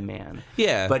idea man.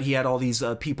 Yeah. But he had all these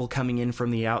people coming in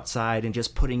from the outside and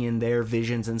just putting in their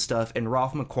visions and stuff. And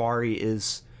Ralph McQuarrie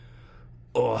is,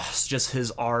 it's just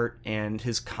his art and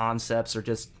his concepts are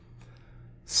just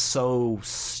so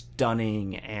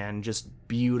stunning and just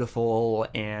beautiful.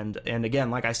 And again,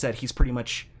 like I said, he's pretty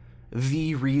much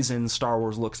the reason Star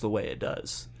Wars looks the way it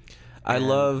does. I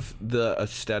love the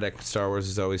aesthetic Star Wars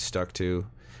has always stuck to.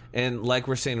 And like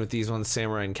we're saying with these ones,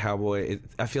 Samurai and Cowboy,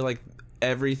 I feel like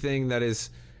everything that is...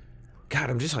 God,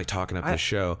 I'm just like talking up this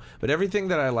show. But everything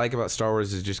that I like about Star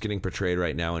Wars is just getting portrayed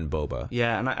right now in Boba.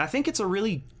 Yeah, and I think it's a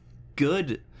really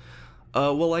good...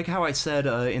 well, like how I said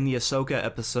in the Ahsoka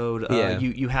episode,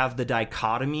 you have the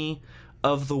dichotomy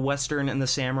of the Western and the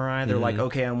Samurai. They're like,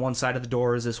 okay, on one side of the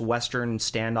door is this Western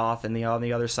standoff, and on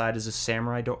the other side is this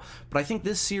Samurai door. But I think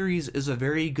this series is a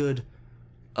very good...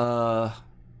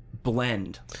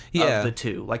 blend of the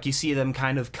two. Like you see them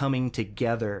kind of coming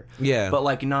together, but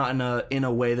like not in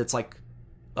a way that's like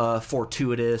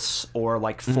fortuitous or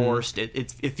like forced.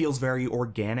 It feels very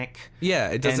organic.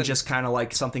 It doesn't, and just kind of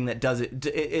like something that does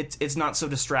it's not so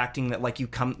distracting that like you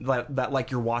come that like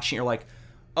you're watching, you're like,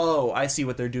 oh, I see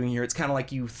what they're doing here. It's kind of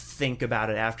like you think about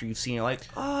it after you've seen it, like,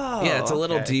 oh, yeah, it's a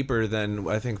little okay. deeper than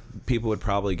I think people would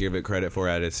probably give it credit for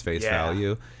at its face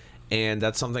value. And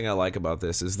that's something I like about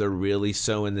this, is they're really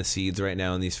sowing the seeds right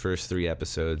now in these first 3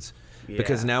 episodes.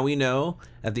 Because now we know,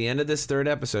 at the end of this 3rd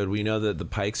episode, we know that the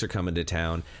Pikes are coming to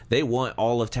town. They want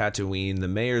all of Tatooine. The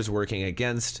mayor's working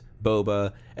against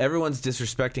Boba. Everyone's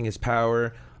disrespecting his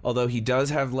power, although he does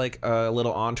have like a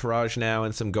little entourage now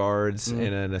and some guards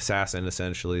and an assassin,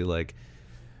 essentially. Like,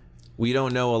 we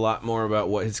don't know a lot more about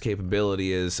what his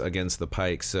capability is against the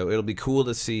Pikes, so it'll be cool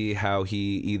to see how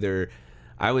he either,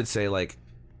 I would say, like,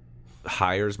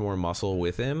 hires more muscle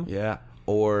with him,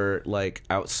 or like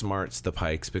outsmarts the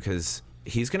Pikes, because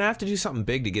he's gonna have to do something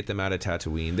big to get them out of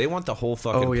Tatooine. They want the whole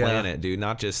fucking planet, dude,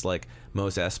 not just like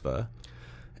Mos Espa.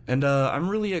 And I'm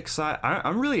really excited.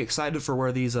 I'm really excited for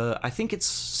where these. I think it's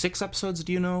 6 episodes.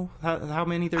 Do you know how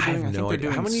many they're doing? I have no idea.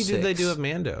 Doing how many 6. did they do of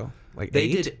Mando? Like they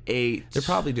 8? did 8. They're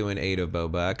probably doing 8 of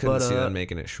Boba. I couldn't see them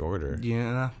making it shorter.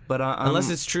 Yeah, but unless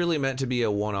it's truly meant to be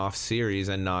a one-off series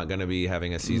and not going to be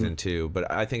having a season 2. But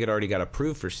I think it already got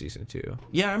approved for season 2.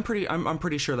 Yeah, I'm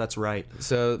pretty sure that's right.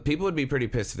 So people would be pretty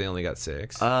pissed if they only got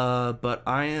 6. But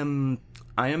I am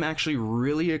actually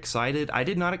really excited. I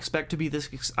did not expect to be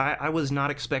this. I was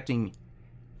not expecting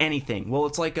anything. Well,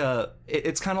 it's like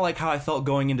it's kind of like how I felt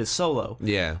going into Solo.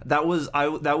 Yeah, that was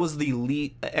the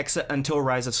least, except until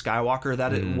Rise of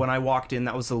Skywalker. When I walked in,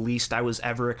 that was the least I was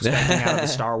ever expecting out of a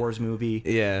Star Wars movie.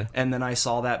 Yeah, and then I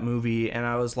saw that movie, and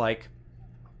I was like,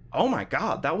 oh my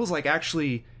god, that was like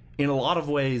actually in a lot of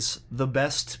ways the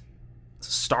best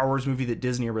Star Wars movie that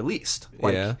Disney released.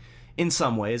 Like, in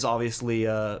some ways, obviously.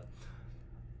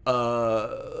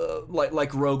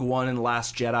 Like Rogue One and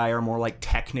Last Jedi are more like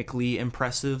technically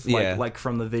impressive, like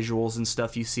from the visuals and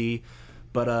stuff you see.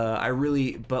 But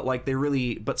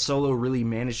Solo really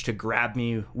managed to grab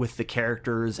me with the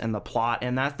characters and the plot,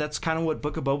 and that's kind of what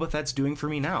Book of Boba Fett's doing for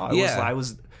me now. I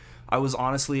was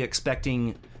honestly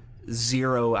expecting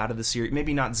 0 out of the series,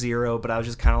 maybe not 0, but I was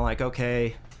just kind of like,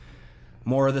 okay,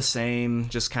 more of the same,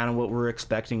 just kind of what we're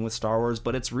expecting with Star Wars.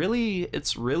 But it's really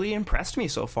impressed me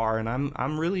so far, and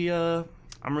I'm really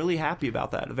happy about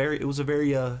that.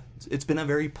 It's been a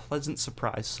very pleasant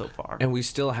surprise so far. And we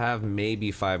still have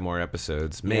maybe 5 more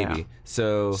episodes, maybe.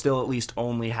 So still at least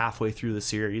only halfway through the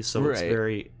series, so it's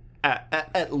very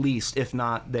at least, if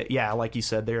not that, like you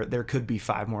said, there could be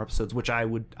 5 more episodes, which I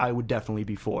would definitely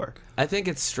be for. I think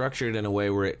it's structured in a way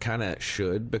where it kind of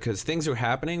should, because things are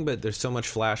happening, but there's so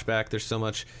much flashback, there's so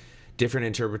much different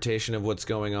interpretation of what's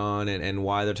going on and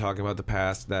why they're talking about the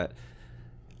past, that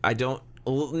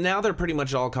now they're pretty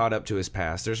much all caught up to his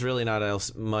past. There's really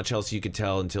not much else you could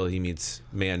tell until he meets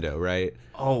Mando, right?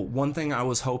 Oh, one thing I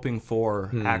was hoping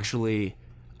for, actually,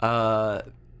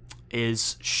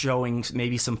 is showing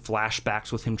maybe some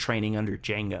flashbacks with him training under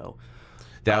Jango.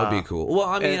 That would be cool. Well,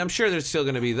 I mean, I'm sure there's still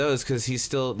going to be those, because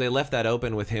they left that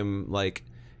open with him, like,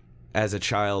 as a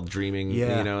child dreaming,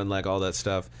 and like all that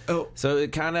stuff. Oh, so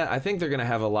it kind of, I think they're going to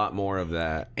have a lot more of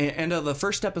that. And the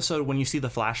first episode, when you see the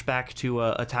flashback to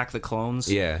Attack the Clones,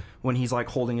 when he's like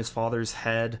holding his father's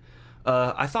head,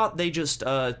 I thought they just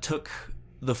took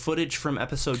the footage from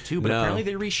episode 2, but apparently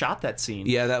they reshot that scene.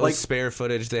 Yeah, that was spare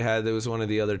footage they had. That was one of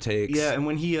the other takes. Yeah, and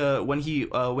when he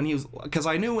was, because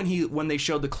I knew when they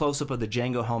showed the close up of the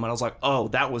Jango helmet, I was like, oh,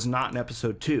 that was not in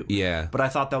episode 2. Yeah, but I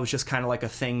thought that was just kind of like a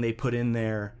thing they put in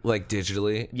there, like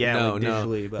digitally. Yeah, no, like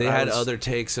digitally. But they had other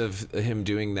takes of him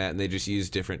doing that, and they just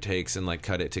used different takes and like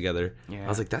cut it together. Yeah, I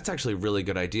was like, that's actually a really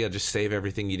good idea. Just save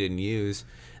everything you didn't use.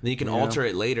 And then you can alter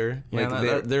it later.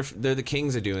 Like they're the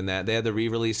kings of doing that. They had the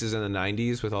re-releases in the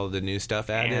 90s with all the new stuff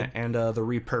added, and the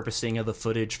repurposing of the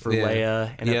footage for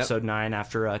Leia in episode 9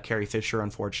 after Carrie Fisher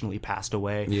unfortunately passed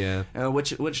away. Yeah,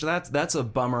 which that's a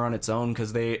bummer on its own,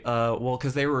 because they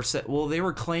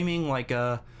were claiming like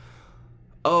 7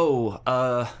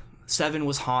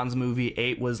 was Han's movie,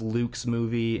 8 was Luke's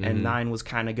movie, and 9 was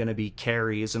kind of going to be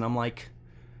Carrie's, and I'm like,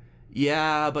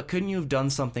 yeah, but couldn't you have done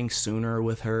something sooner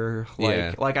with her?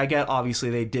 Like I get, obviously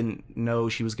they didn't know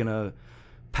she was gonna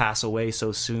pass away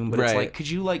so soon, but it's like, could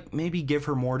you like maybe give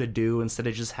her more to do instead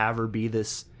of just have her be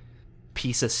this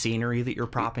piece of scenery that you're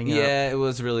propping up? Yeah, it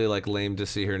was really like lame to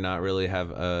see her not really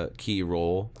have a key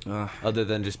role other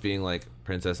than just being like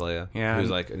Princess Leia, who's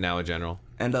like now a general.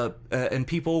 And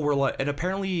people were like, and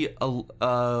apparently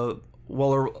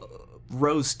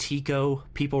Rose Tico,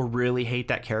 people really hate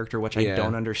that character, which I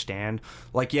don't understand.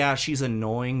 Like, yeah, she's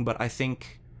annoying, but I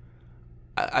think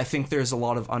there's a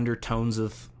lot of undertones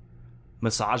of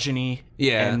misogyny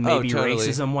and maybe totally.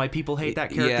 racism why people hate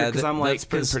that character, because I'm like, that's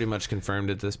been pretty much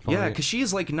confirmed at this point. Yeah, because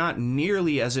she's like not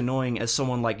nearly as annoying as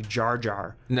someone like Jar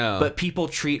Jar. No, but people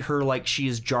treat her like she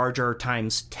is Jar Jar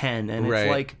times 10, and it's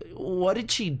like, what did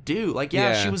she do? Like,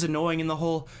 she was annoying in the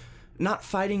whole not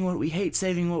fighting what we hate,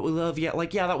 saving what we love. Yeah,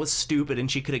 like, that was stupid, and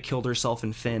she could have killed herself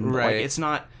and Finn. But, like, it's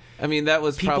not. I mean, that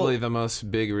was probably the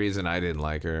most big reason I didn't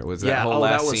like her. Was that whole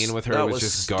last scene with her was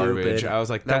just garbage. Stupid. I was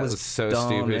like, that was so dumb,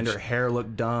 stupid. And her hair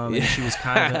looked dumb. And she was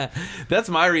kind of. That's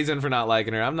my reason for not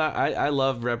liking her. I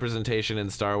love representation in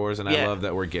Star Wars, and I love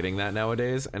that we're getting that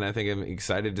nowadays. And I think I'm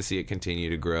excited to see it continue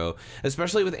to grow,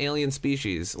 especially with alien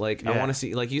species. Like, I want to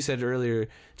see, like you said earlier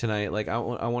tonight, like I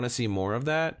want to see more of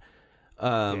that.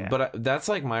 But that's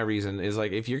like my reason is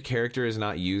like, if your character is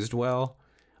not used well,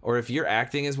 or if your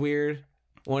acting is weird.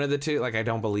 One of the two, like, I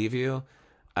don't believe you.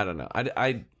 I don't know.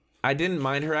 I didn't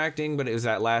mind her acting, but it was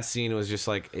that last scene was just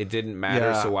like, it didn't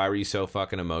matter. So why were you so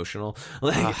fucking emotional?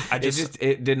 Like,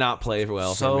 it did not play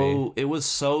well for me. So it was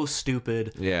so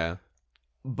stupid. Yeah,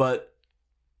 but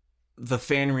the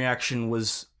fan reaction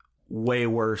was way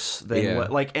worse than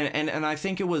what. Like, and I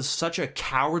think it was such a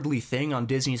cowardly thing on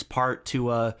Disney's part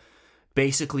to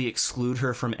basically exclude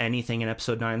her from anything in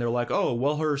Episode 9. They're like, oh,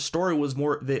 well, her story was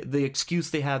more. The excuse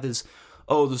they have is,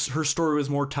 her story was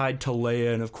more tied to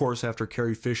Leia, and of course after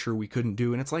Carrie Fisher we couldn't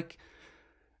do. And it's like,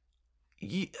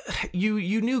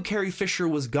 you knew Carrie Fisher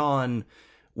was gone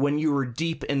when you were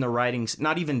deep in the writing,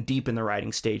 not even deep in the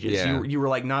writing stages. You were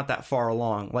like not that far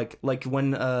along. Like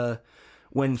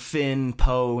when Finn,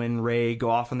 Poe, and Rey go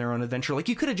off on their own adventure, like,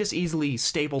 you could have just easily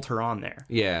stapled her on there.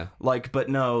 Yeah. Like, but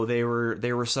no, they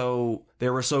were so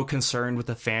concerned with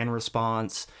the fan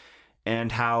response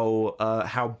and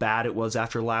how bad it was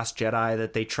after Last Jedi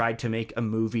that they tried to make a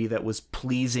movie that was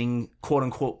pleasing, quote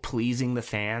unquote, pleasing the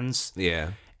fans.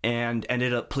 Yeah. And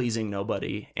ended up pleasing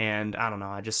nobody. And I don't know,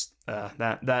 I just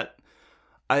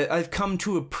I've come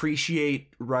to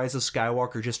appreciate Rise of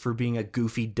Skywalker just for being a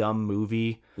goofy, dumb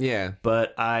movie. Yeah.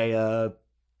 But I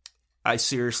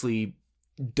seriously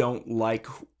don't like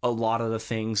a lot of the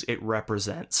things it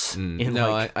represents.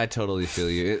 I totally feel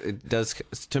you. It does.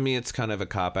 To me, it's kind of a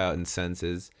cop-out in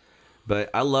senses. But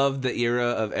I love the era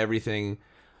of everything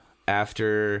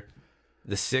after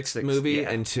the sixth movie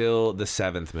until the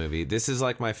seventh movie. This is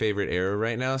like my favorite era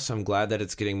right now, so I'm glad that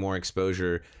it's getting more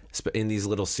exposure in these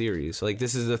little series. Like,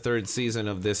 this is the third season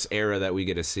of this era that we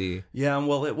get to see. Yeah,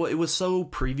 well, it was so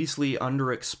previously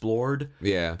underexplored.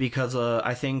 Yeah. Because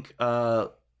I think,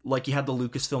 like, you had the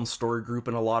Lucasfilm story group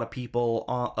and a lot of people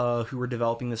who were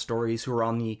developing the stories who were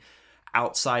on the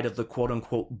outside of the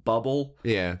quote-unquote bubble.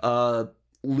 Yeah.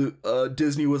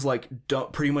 Disney was like,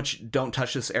 don't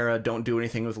touch this era, don't do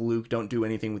anything with Luke, don't do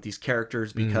anything with these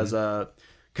characters, because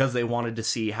they wanted to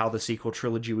see how the sequel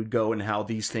trilogy would go and how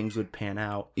these things would pan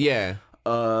out. Yeah.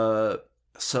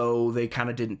 So they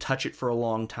kind of didn't touch it for a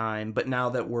long time, but now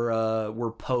that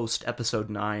we're post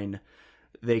Episode 9,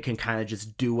 they can kind of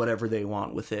just do whatever they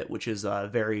want with it, which is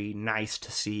very nice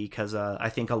to see, because I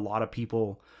think a lot of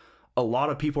people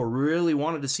really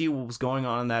wanted to see what was going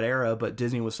on in that era, but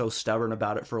Disney was so stubborn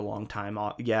about it for a long time.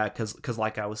 Because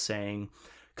like I was saying,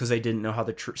 because they didn't know how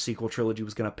the sequel trilogy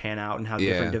was going to pan out and how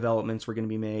different developments were going to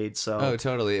be made. So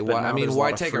totally.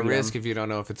 Why take a risk if you don't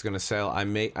know if it's going to sell?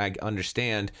 I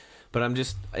understand, but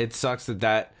it sucks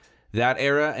that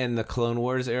era and the Clone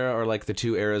Wars era are like the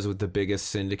two eras with the biggest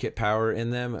syndicate power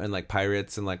in them, and like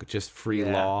pirates and like just free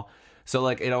law. So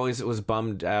like it was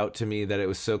bummed out to me that it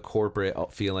was so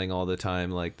corporate feeling all the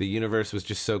time. Like the universe was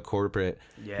just so corporate,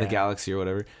 the galaxy or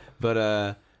whatever.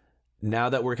 But now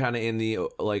that we're kind of in the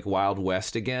like Wild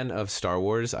West again of Star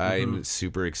Wars, I'm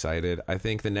super excited. I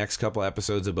think the next couple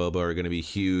episodes of Boba are going to be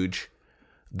huge.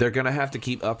 They're going to have to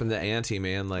keep upping the ante,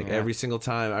 man. Like every single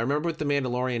time. I remember with The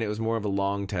Mandalorian, it was more of a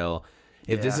long tail.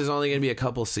 If this is only going to be a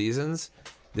couple seasons,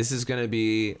 this is going to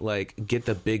be like, get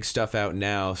the big stuff out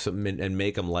now and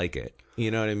make them like it. You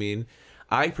know what I mean?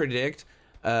 I predict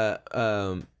the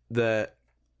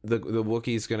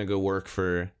Wookiee's going to go work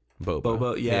for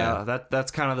Boba.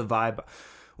 That's kind of the vibe.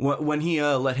 When he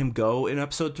let him go in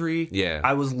Episode 3,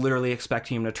 I was literally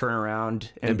expecting him to turn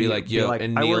around and be like, "Yo,"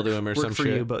 and kneel to him or some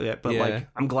shit. But like,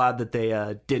 I'm glad that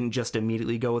they didn't just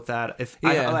immediately go with that.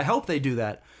 I hope they do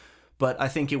that. But I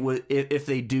think it would, if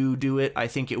they do it, I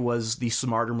think it was the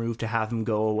smarter move to have him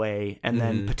go away and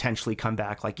then potentially come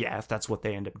back. Like, if that's what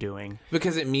they end up doing,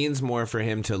 because it means more for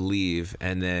him to leave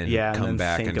and then come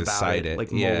back and decide it,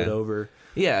 like mull it over.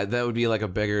 Yeah, that would be like a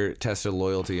bigger test of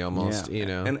loyalty almost, you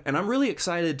know. And I'm really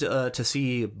excited to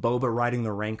see Boba riding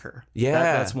the Rancor. Yeah,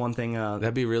 that's one thing.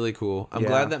 That'd be really cool. I'm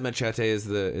glad that Machete is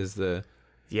the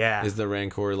Yeah. Is the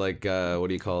Rancor like what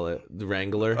do you call it? The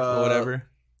Wrangler or whatever?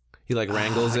 He like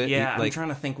wrangles it. Yeah, like, I'm trying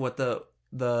to think what the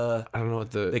I don't know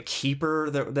what the keeper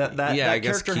that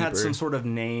character had some sort of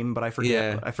name, but I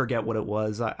forget what it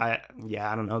was. I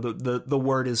don't know. The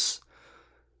word is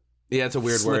it's a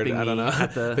weird word. I don't know.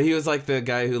 But he was like the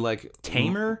guy who like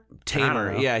tamer.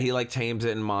 Yeah, he like tames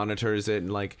it and monitors it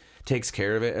and like takes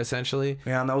care of it essentially.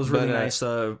 Yeah, and that was really nice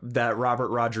that Robert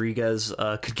Rodriguez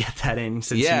could get that in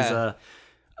since he's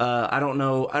I don't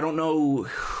know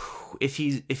if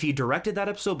he directed that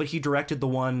episode, but he directed the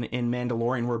one in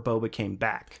Mandalorian where Boba came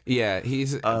back. Yeah,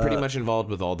 he's pretty much involved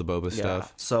with all the Boba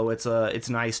stuff. So it's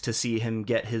nice to see him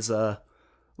get his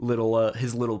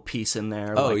little piece in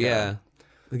there. Oh get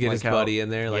like his buddy in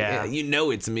there, like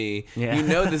it's me.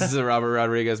 Yeah. This is a Robert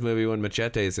Rodriguez movie when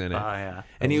Machete's in it. Oh yeah,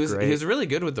 and he was really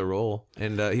good with the role,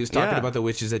 and he was talking about the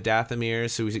witches at Dathomir,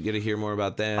 so we should get to hear more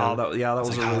about them. Oh, that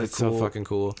was really cool. So fucking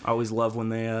cool. I always love when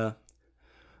they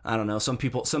I don't know. Some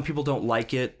people don't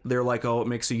like it. They're like, "Oh, it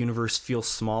makes the universe feel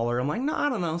smaller." I'm like, "No, I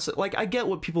don't know." So, like, I get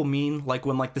what people mean. Like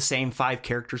when like the same 5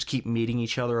 characters keep meeting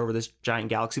each other over this giant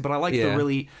galaxy. But I like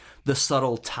the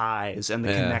subtle ties and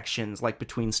the connections like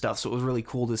between stuff. So it was really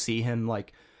cool to see him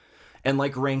like, and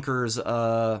like Rancors. They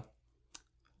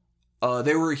were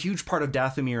a huge part of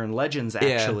Dathomir and Legends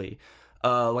actually.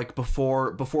 Like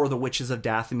before the Witches of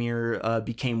Dathomir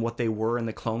became what they were in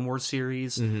the Clone Wars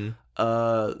series.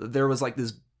 Mm-hmm. There was like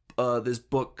this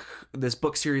book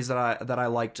series that I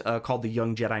liked called The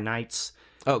Young Jedi Knights.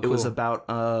 Oh, cool.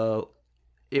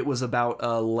 It was about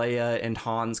Leia and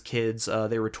Han's kids.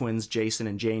 They were twins, Jason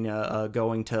and Jaina,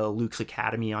 going to Luke's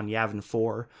academy on Yavin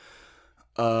 4.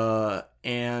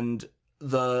 And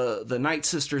the Night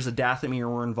Sisters of Dathomir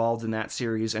were involved in that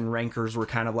series, and Rancors were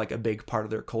kind of like a big part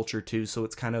of their culture too. So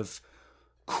it's kind of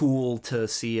cool to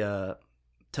see to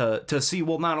see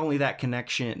not only that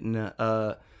connection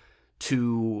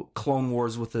to Clone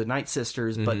Wars with the Night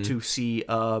Sisters, but to see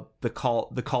the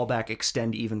callback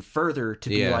extend even further to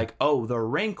be like, oh, the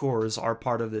Rancors are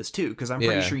part of this too, because I'm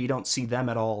pretty sure you don't see them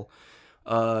at all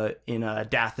in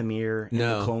Dathomir in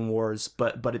the Clone Wars,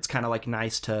 but it's kind of like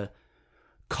nice to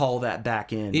call that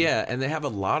back in. Yeah, and they have a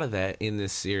lot of that in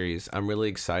this series. I'm really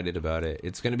excited about it.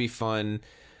 It's going to be fun.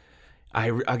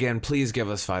 Again, please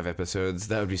give us 5 episodes.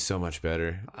 That would be so much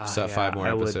better. 5 more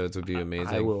episodes would be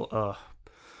amazing. I will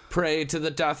pray to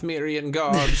the Dathomirian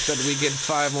gods that we get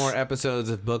 5 more episodes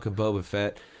of Book of Boba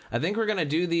Fett. I think we're going to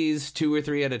do these 2 or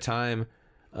 3 at a time.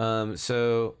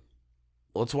 So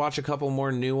let's watch a couple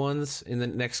more new ones in the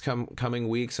next coming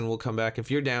weeks, and we'll come back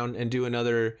if you're down and do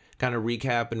another kind of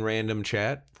recap and random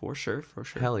chat. For sure.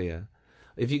 Hell yeah.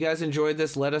 If you guys enjoyed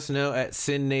this, let us know at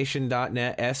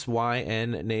synnation.net,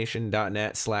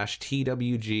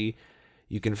 synnation.net/TWG.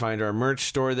 You can find our merch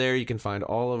store there. You can find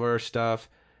all of our stuff.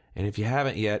 And if you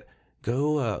haven't yet,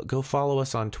 go follow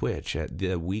us on Twitch at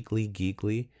The Weekly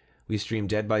Geekly. We stream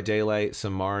Dead by Daylight,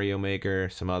 some Mario Maker,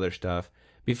 some other stuff.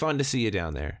 Be fun to see you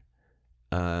down there.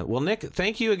 Well, Nick,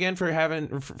 thank you again for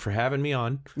having me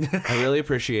on. I really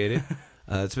appreciate it.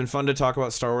 It's been fun to talk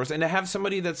about Star Wars and to have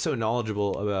somebody that's so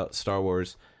knowledgeable about Star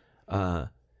Wars.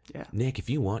 Nick, if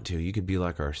you want to, you could be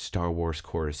like our Star Wars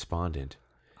correspondent.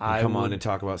 Come on and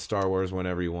talk about Star Wars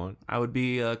whenever you want. I would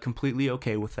be completely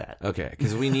okay with that. Okay,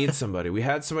 because we need somebody. We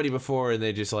had somebody before, and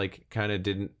they just like kind of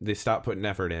didn't. They stopped putting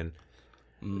effort in.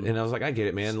 And I was like, I get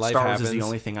it, man. Life Star Wars happens. is the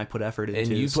only thing I put effort into.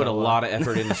 And you put a lot of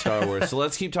effort into Star Wars. So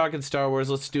let's keep talking Star Wars.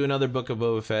 Let's do another Book of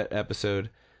Boba Fett episode.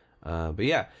 But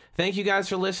yeah, thank you guys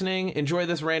for listening. Enjoy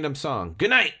this random song.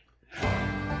 Good night.